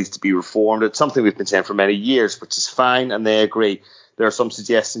football needs to be reformed. It's something we've been saying for many years, which is fine, and they agree. There are some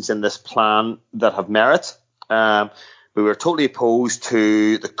suggestions in this plan that have merit. We were totally opposed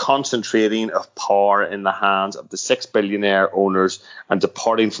to the concentrating of power in the hands of the 6 billionaire owners and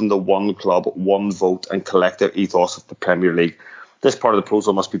departing from the one club, one vote and collective ethos of the Premier League. This part of the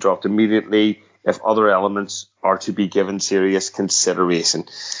proposal must be dropped immediately if other elements are to be given serious consideration.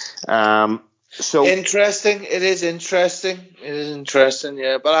 So interesting. It is interesting.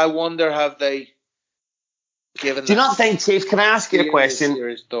 Yeah. But I wonder, have they given? Do you not think, Chief? Can I ask you a question?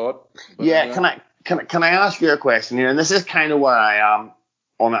 Serious thought. Yeah. Can I ask you a question here? And this is kind of where I am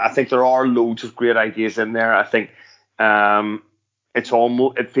on it. I think there are loads of great ideas in there. I think it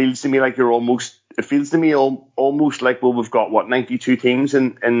feels to me like almost like, well, we've got 92 teams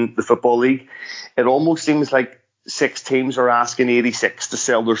in the Football League. It almost seems like 6 teams are asking 86 to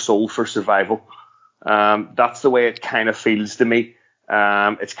sell their soul for survival. That's the way it kind of feels to me.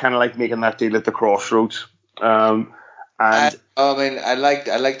 It's kind of like making that deal at the crossroads. I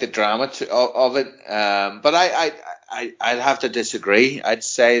like the drama of it, but I'd have to disagree. I'd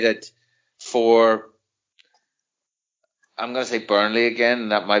say that I'm going to say Burnley again,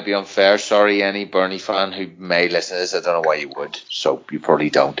 and that might be unfair. Sorry, any Burnley fan who may listen to this. I don't know why you would, so you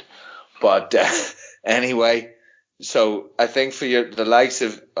probably don't. But anyway, so I think for the likes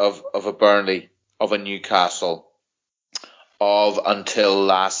of a Burnley, of a Newcastle, of until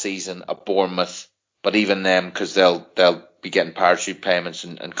last season a Bournemouth. But even them, because they'll be getting parachute payments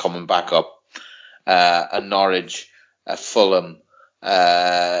and coming back up. A Norwich, a Fulham.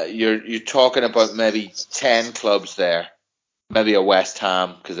 You're talking about maybe 10 clubs there. Maybe a West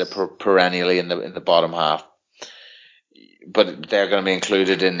Ham, because they're perennially in the bottom half. But they're going to be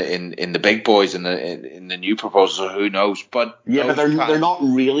included in the big boys in the new proposal. Who knows? But yeah, but they're not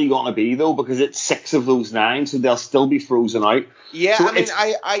really going to be though, because it's 6 of those 9, so they'll still be frozen out. Yeah, so I mean,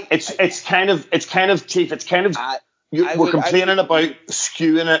 it's kind of Chief. It's kind of we're complaining about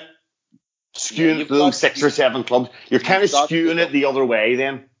skewing those 6 or 7 clubs. You're kind of skewing it the other way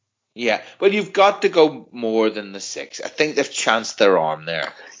then. Yeah, but you've got to go more than the 6. I think they've chanced their arm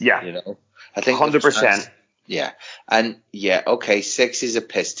there. Yeah, I think 100%. Yeah, and okay, 6 is a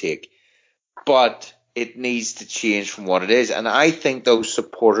piss take, but it needs to change from what it is. And I think those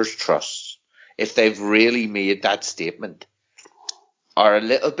supporters' trusts, if they've really made that statement, are a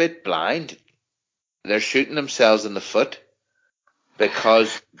little bit blind. They're shooting themselves in the foot,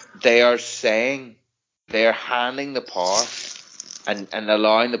 because they are saying, they're handing the power and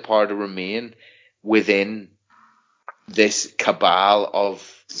allowing the power to remain within this cabal of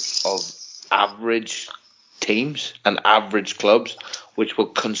average teams and average clubs, which will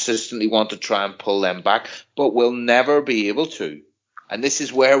consistently want to try and pull them back, but will never be able to. And this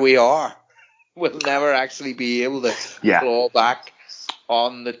is where we are. We'll never actually be able to claw back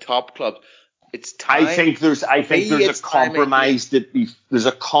on the top clubs. It's time. I think there's a compromise there's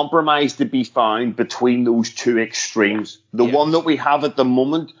a compromise to be found between those 2 extremes. The one that we have at the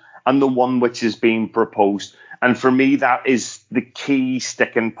moment and the one which is being proposed. And for me, that is the key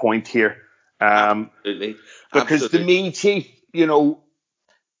sticking point here. Absolutely. Because to me, Chief,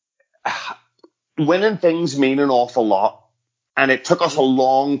 winning things mean an awful lot. And it took us a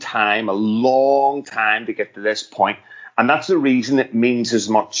long time to get to this point. And that's the reason it means as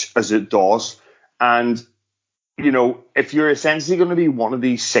much as it does. And, if you're essentially going to be one of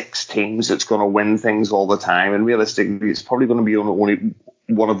these 6 teams that's going to win things all the time, and realistically, it's probably going to be only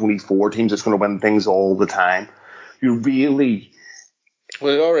one of only 4 teams that's going to win things all the time, you really...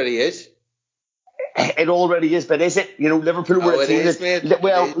 Well, it already is. It already is, but is it? Liverpool were a team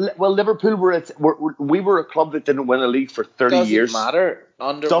Liverpool were we were a club that didn't win a league for 30 years. Doesn't matter.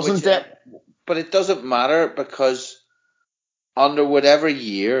 Doesn't it? but it doesn't matter because under whatever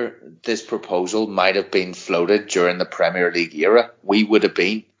year this proposal might have been floated during the Premier League era, we would have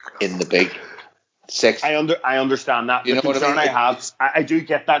been in the big six. I understand that. You The know what I concern mean? I have, I do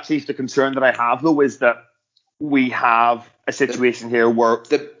get that, Chief. The concern that I have, though, is that we have a situation here where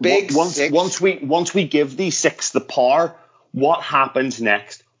the big six, once we give these six the power, what happens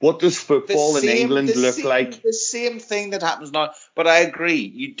next? What does football in England look like? The same thing that happens now. But I agree.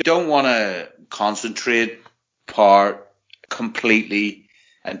 You don't want to concentrate power completely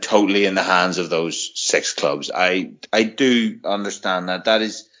and totally in the hands of those six clubs. I do understand that.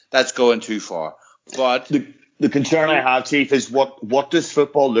 That's going too far. But the concern I have, Chief, is what does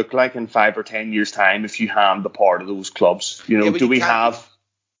football look like in 5 or 10 years' time if you hand the power to those clubs? You know,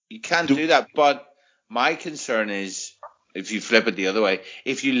 You can't do that. But my concern is, if you flip it the other way,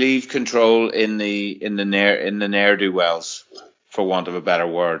 if you leave control in the ne'er do wells, for want of a better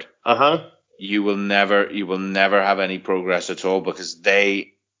word, you will never have any progress at all, because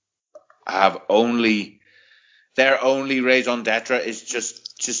they have their only raison d'etre is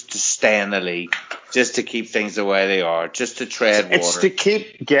just to stay in the league, just to keep things the way they are, just to tread water. It's to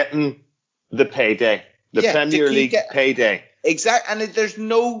keep getting the payday, Premier League payday. Exactly, and there's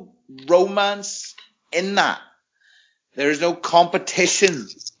no romance in that. There is no competition.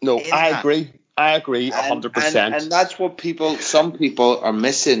 No, I agree 100%. And that's what some people are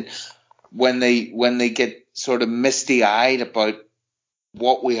missing when they get sort of misty-eyed about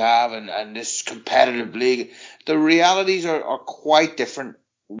what we have and this competitive league. The realities are quite different.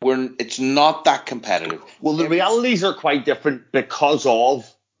 It's not that competitive. Well, the realities are quite different because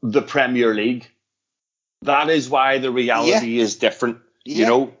of the Premier League. That is why the reality is different. Yeah. You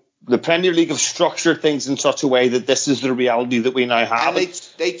know, the Premier League have structured things in such a way that this is the reality that we now have.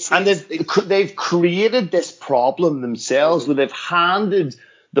 And they've created this problem themselves, where they've handed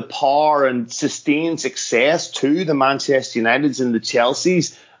the power and sustained success to the Manchester Uniteds and the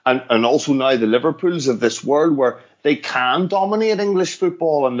Chelseas and also now the Liverpools of this world, where they can dominate English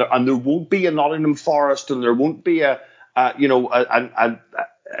football, and there won't be a Nottingham Forest, and there won't be a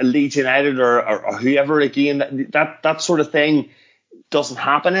Leeds United or whoever again. That sort of thing doesn't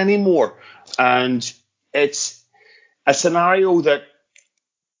happen anymore, and it's a scenario that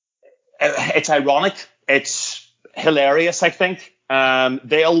it's ironic, it's hilarious. I think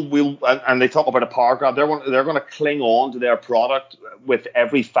they talk about a power grab. They're going to cling on to their product with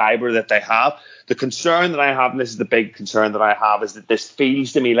every fibre that they have. The concern that I have, and this is the big concern that I have, is that this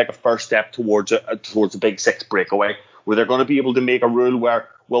feels to me like a first step towards a big six breakaway, where they're going to be able to make a rule where,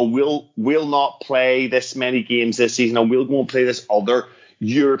 well, we'll not play this many games this season, and we'll go and play this other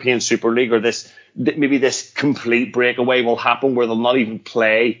European Super League, or maybe this complete breakaway will happen where they'll not even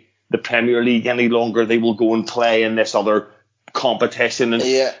play the Premier League any longer. They will go and play in this other competition. And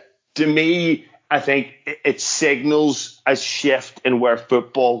to me, I think it signals a shift in where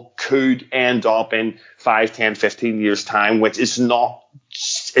football could end up in 5, 10, 15 years' time, which is not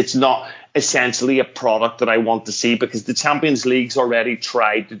essentially a product that I want to see, because the Champions League's already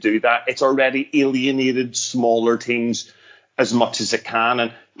tried to do that. It's already alienated smaller teams as much as it can,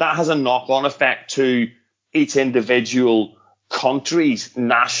 and that has a knock-on effect to each individual country's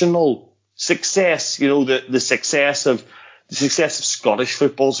national success. You know, the success of Scottish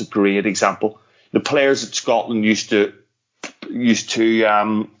football is a great example. The players at Scotland used to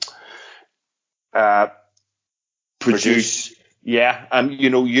produce. Yeah,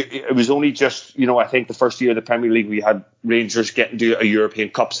 it was only just, I think the first year of the Premier League we had Rangers getting to a European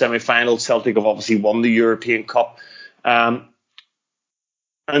Cup semi-final. Celtic have obviously won the European Cup, and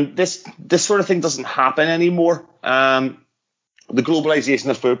this sort of thing doesn't happen anymore. The globalization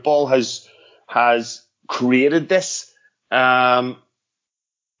of football has created this, and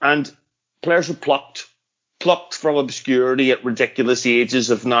players are plucked from obscurity at ridiculous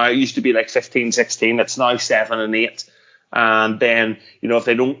ages of now. It used to be like 15, 16. It's now 7 and 8. And then, if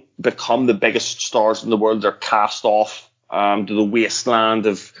they don't become the biggest stars in the world, they're cast off to the wasteland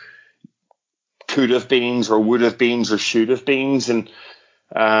of could have beens or would have beens or should have beens. And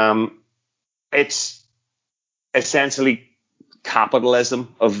it's essentially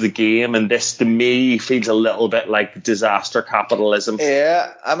capitalism of the game. And this, to me, feels a little bit like disaster capitalism.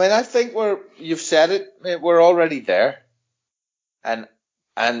 Yeah, I mean, I think you've said it, we're already there. And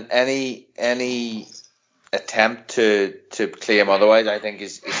any attempt to claim otherwise, I think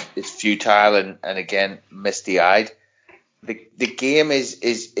is futile and again misty-eyed. The game is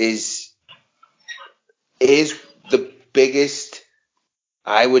the biggest,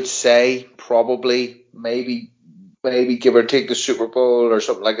 I would say, probably maybe give or take the Super Bowl or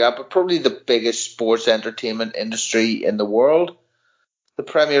something like that, but probably the biggest sports entertainment industry in the world. the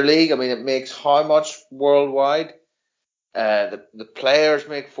Premier League. I mean, it makes how much worldwide? The players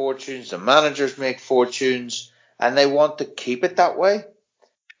make fortunes, the managers make fortunes, and they want to keep it that way.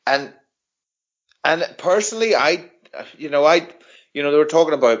 And personally, they were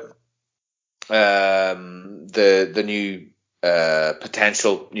talking about the new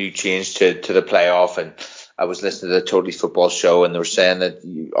potential new change to the playoff, and I was listening to the Totally Football show, and they were saying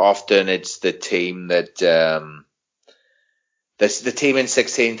that often it's the team that the team in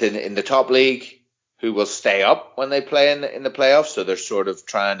 16th in the top league who will stay up when they play in the playoffs. So they're sort of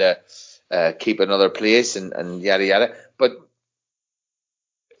trying to keep another place and yada yada. But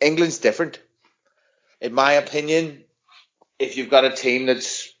England's different, in my opinion. If you've got a team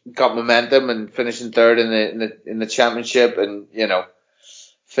that's got momentum and finishing third in the championship, and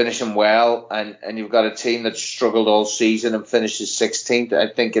finishing well, and you've got a team that's struggled all season and finishes 16th,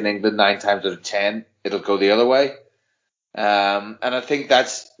 I think in England 9 times out of 10 it'll go the other way. And I think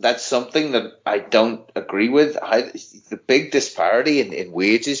that's something that I don't agree with. The big disparity in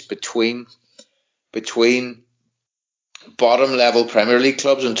wages between bottom level Premier League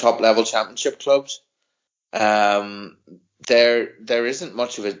clubs and top level Championship clubs. There isn't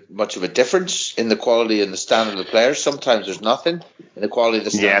much of a difference in the quality and the standard of the players. Sometimes there's nothing in the quality of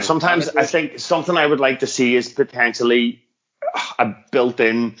the standard. Yeah, sometimes I think something I would like to see is potentially a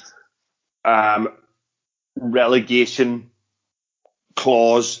built-in relegation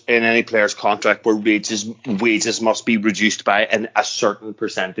clause in any player's contract where wages must be reduced by a certain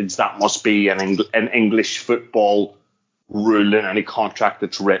percentage. That must be an English football rule in any contract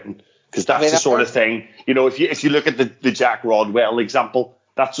that's written. Because that's the sort of thing, if you look at the Jack Rodwell example,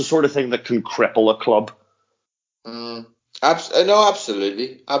 that's the sort of thing that can cripple a club. No,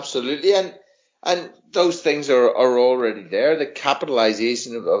 absolutely, and those things are already there. The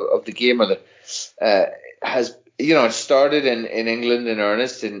capitalization of the game has it started in England in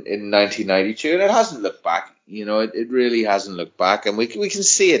earnest in 1992, and it hasn't looked back. It really hasn't looked back, and we can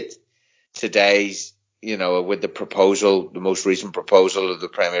see it today. With the most recent proposal of the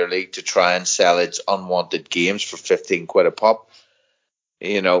Premier League to try and sell its unwanted games for 15 quid a pop.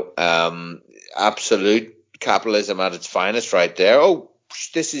 Absolute capitalism at its finest right there. Oh,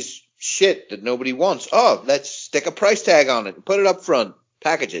 this is shit that nobody wants. Oh, let's stick a price tag on it and put it up front,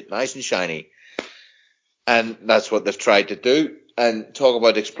 package it nice and shiny. And that's what they've tried to do, and talk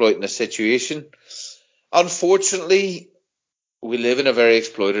about exploiting the situation. Unfortunately, we live in a very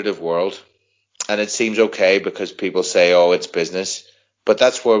exploitative world. And it seems okay because people say, oh, it's business. But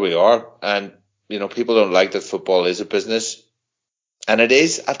that's where we are. And, people don't like that football is a business. And it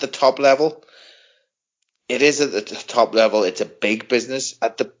is at the top level. It is at the top level. It's a big business.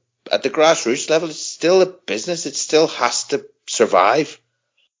 At the grassroots level, it's still a business. It still has to survive.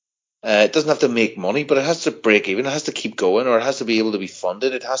 It doesn't have to make money, but it has to break even. It has to keep going, or it has to be able to be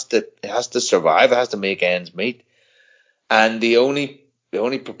funded. It has to survive. It has to make ends meet. And the only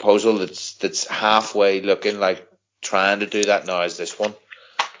proposal that's halfway looking like trying to do that now is this one.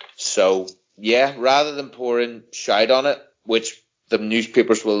 So, yeah, rather than pouring shite on it, which the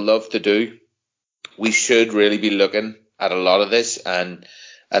newspapers will love to do, we should really be looking at a lot of this and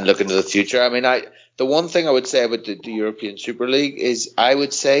looking to the future. I mean, the one thing I would say about the European Super League is I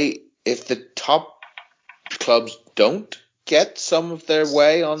would say if the top clubs don't get some of their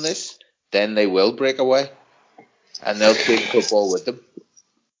way on this, then they will break away and they'll take football with them.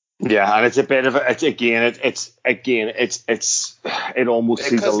 Yeah, and it's a bit of it almost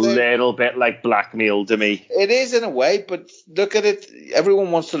seems a little bit like blackmail to me. It is in a way, but look at it.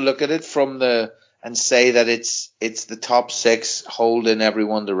 Everyone wants to look at it and say that it's the top 6 holding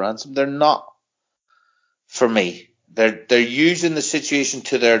everyone to ransom. They're not. For me, they're using the situation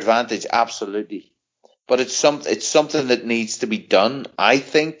to their advantage, absolutely. But it's something that needs to be done, I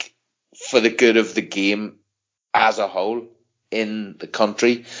think, for the good of the game as a whole in the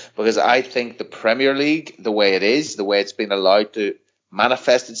country, because I think the Premier League, the way it is, the way it's been allowed to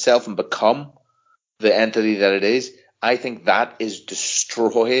manifest itself and become the entity that it is, I think that is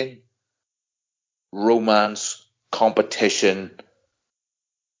destroying romance, competition,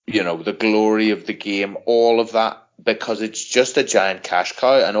 the glory of the game, all of that, because it's just a giant cash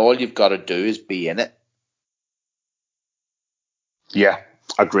cow and all you've got to do is be in it. Yeah,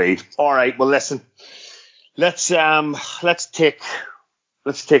 agreed. All right, well, listen. Let's take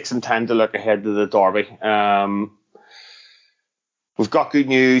some time to look ahead to the derby. We've got good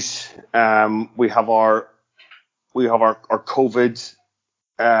news. We have our COVID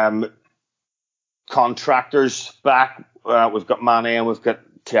contractors back. We've got Mane and we've got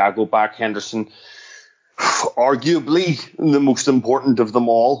Thiago back. Henderson, arguably the most important of them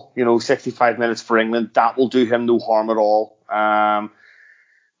all. 65 minutes for England, that will do him no harm at all.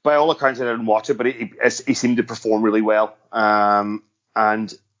 by all accounts, I didn't watch it, but he seemed to perform really well. And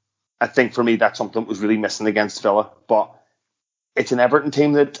I think for me, that's something that was really missing against Villa. But it's an Everton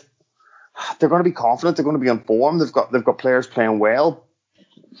team that they're going to be confident. They're going to be informed. They've got players playing well.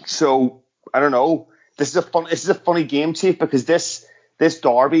 So I don't know. This is a funny game, Chief, because this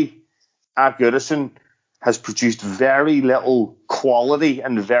derby at Goodison has produced very little quality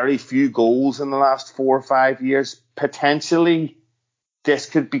and very few goals in the last 4 or 5 years. Potentially, this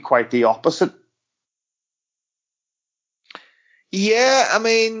could be quite the opposite. Yeah, I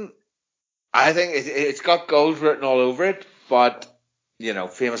mean, I think it's got goals written all over it, but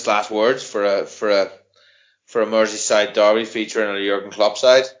famous last words for a Merseyside derby featuring a Jurgen Klopp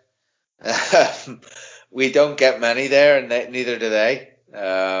side. We don't get many there, and neither do they.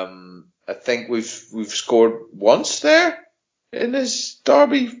 I think we've scored once there in this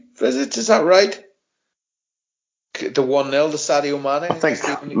derby visit. Is that right? The 1-0 to Sadio Mane. I think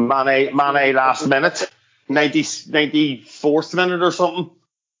Mane last minute, 94th minute or something.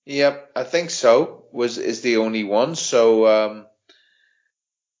 Yep, I think so. Is the only one. So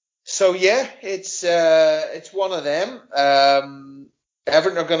yeah, it's one of them.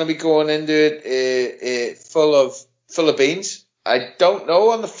 Everton are going to be going into it full of beans. I don't know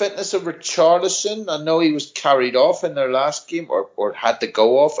on the fitness of Richarlison. I know he was carried off in their last game, or had to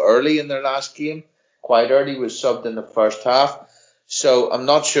go off early in their last game. Quite early, was subbed in the first half. So I'm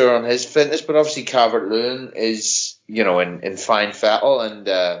not sure on his fitness, but obviously Calvert-Lewin is, in fine fettle and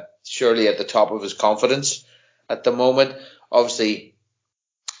surely at the top of his confidence at the moment. Obviously,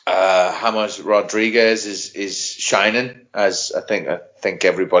 James Rodriguez is shining, as I think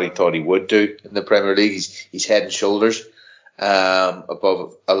everybody thought he would do in the Premier League. He's head and shoulders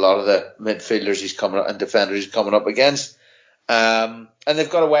above a lot of the midfielders he's coming up and defenders he's coming up against. And they've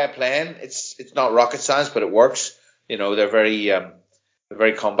got a way of playing. It's not rocket science, but it works. They're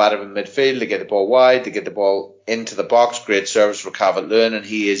very combative in midfield. They get the ball wide. They get the ball into the box. Great service for Calvert-Lewin, and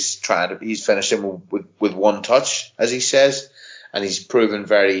he's finishing with one touch, as he says, and he's proven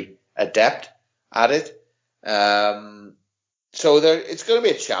very adept at it. So it's going to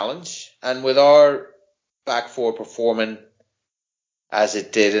be a challenge, and with our back four performing as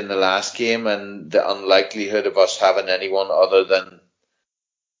it did in the last game, and the unlikelihood of us having anyone other than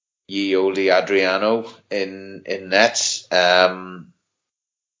Yoli Adriano in nets,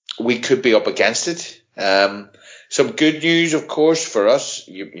 we could be up against it. Some good news, of course, for us,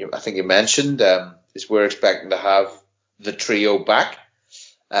 I think you mentioned, is we're expecting to have the trio back.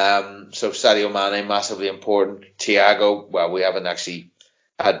 So Sadio Mane, massively important. Thiago, well, we haven't actually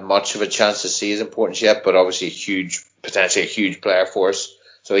had much of a chance to see his importance yet, but obviously potentially a huge player for us.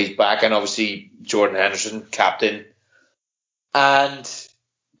 So he's back, and obviously Jordan Henderson, captain and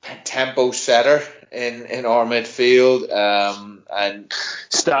tempo setter in our midfield, and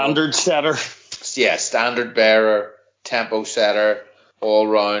standard setter. Yeah, standard bearer, tempo setter, all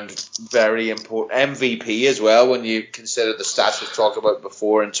round, very important. MVP as well, when you consider the stats we've talked about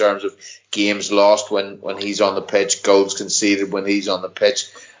before in terms of games lost when he's on the pitch, goals conceded when he's on the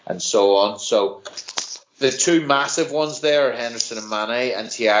pitch, and so on. So the two massive ones there are Henderson and Mane, and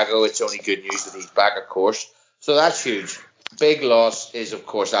Thiago. It's only good news that he's back, of course. So that's huge. Big loss is, of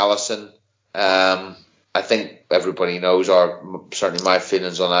course, Alisson. I think everybody knows, certainly my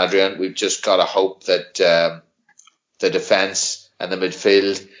feelings on Adrian. We've just got to hope that the defence and the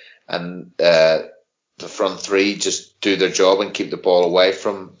midfield and the front three just do their job and keep the ball away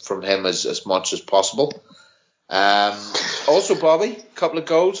from him as much as possible. Also, Bobby, a couple of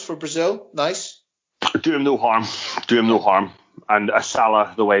goals for Brazil. Nice. Do him no harm. And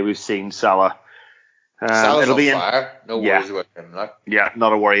Salah, the way we've seen Salah. Salah's on fire. No worries about him. Like. Yeah,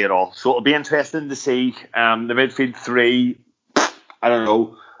 not a worry at all. So it'll be interesting to see the midfield three. I don't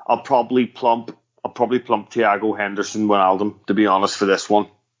know. I'll probably plump Thiago, Henderson, Wijnaldum, to be honest, for this one.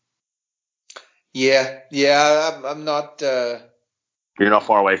 Yeah. I'm not. You're not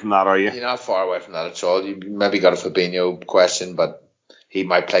far away from that, are you? You're not far away from that at all. You maybe got a Fabinho question, but he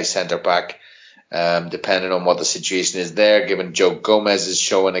might play centre back, depending on what the situation is there. Given Joe Gomez is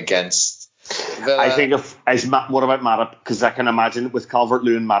showing against Villa. I think what about Matip? Because I can imagine with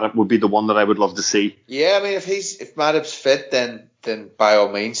Calvert-Lewin, Matip would be the one that I would love to see. Yeah, I mean, if Matip's fit, then by all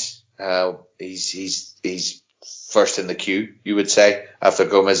means, he's first in the queue, you would say, after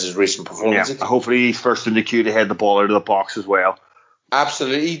Gomez's recent performances. Yeah, hopefully he's first in the queue to head the ball out of the box as well.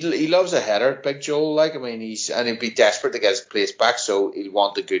 Absolutely, he loves a header, Big Joel. Like, I mean, he'd be desperate to get his place back, so he'll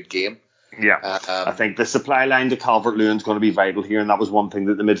want a good game. Yeah, I think the supply line to Calvert-Lewin is going to be vital here, and that was one thing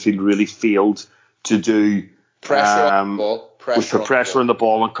that the midfield really failed to do. Pressure on the ball. Pressure on the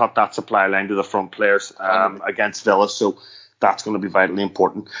ball and cut that supply line to the front players against Villa. So that's going to be vitally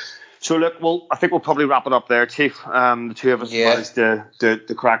important. So look, I think we'll probably wrap it up there, Chief. The two of us managed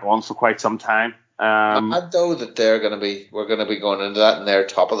to crack on for quite some time. I know that we're going to be going into that, and they're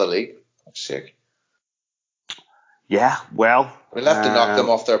top of the league. That's sick. Yeah, well, we'll have to knock them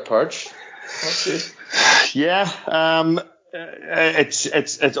off their perch. That's it. Yeah,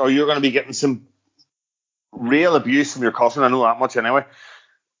 it's. Or you're going to be getting some real abuse from your cousin. I know that much anyway.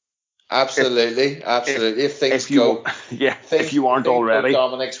 Absolutely. If things go, if you aren't already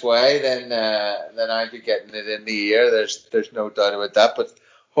Dominic's way, then I'd be getting it in the ear. There's no doubt about that. But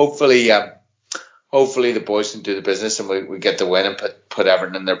hopefully the boys can do the business and we get the win and put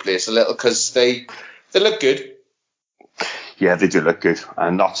everything in their place a little, because they look good. Yeah, they do look good,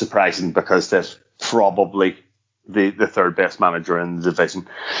 and not surprising because they're probably the third best manager in the division.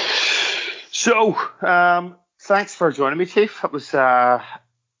 So, thanks for joining me, Chief. It was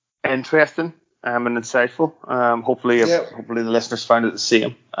interesting and insightful. Hopefully the listeners found it the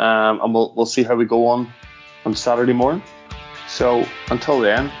same. And we'll see how we go on Saturday morning. So until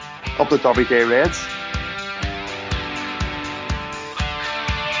then, up the WK Reds.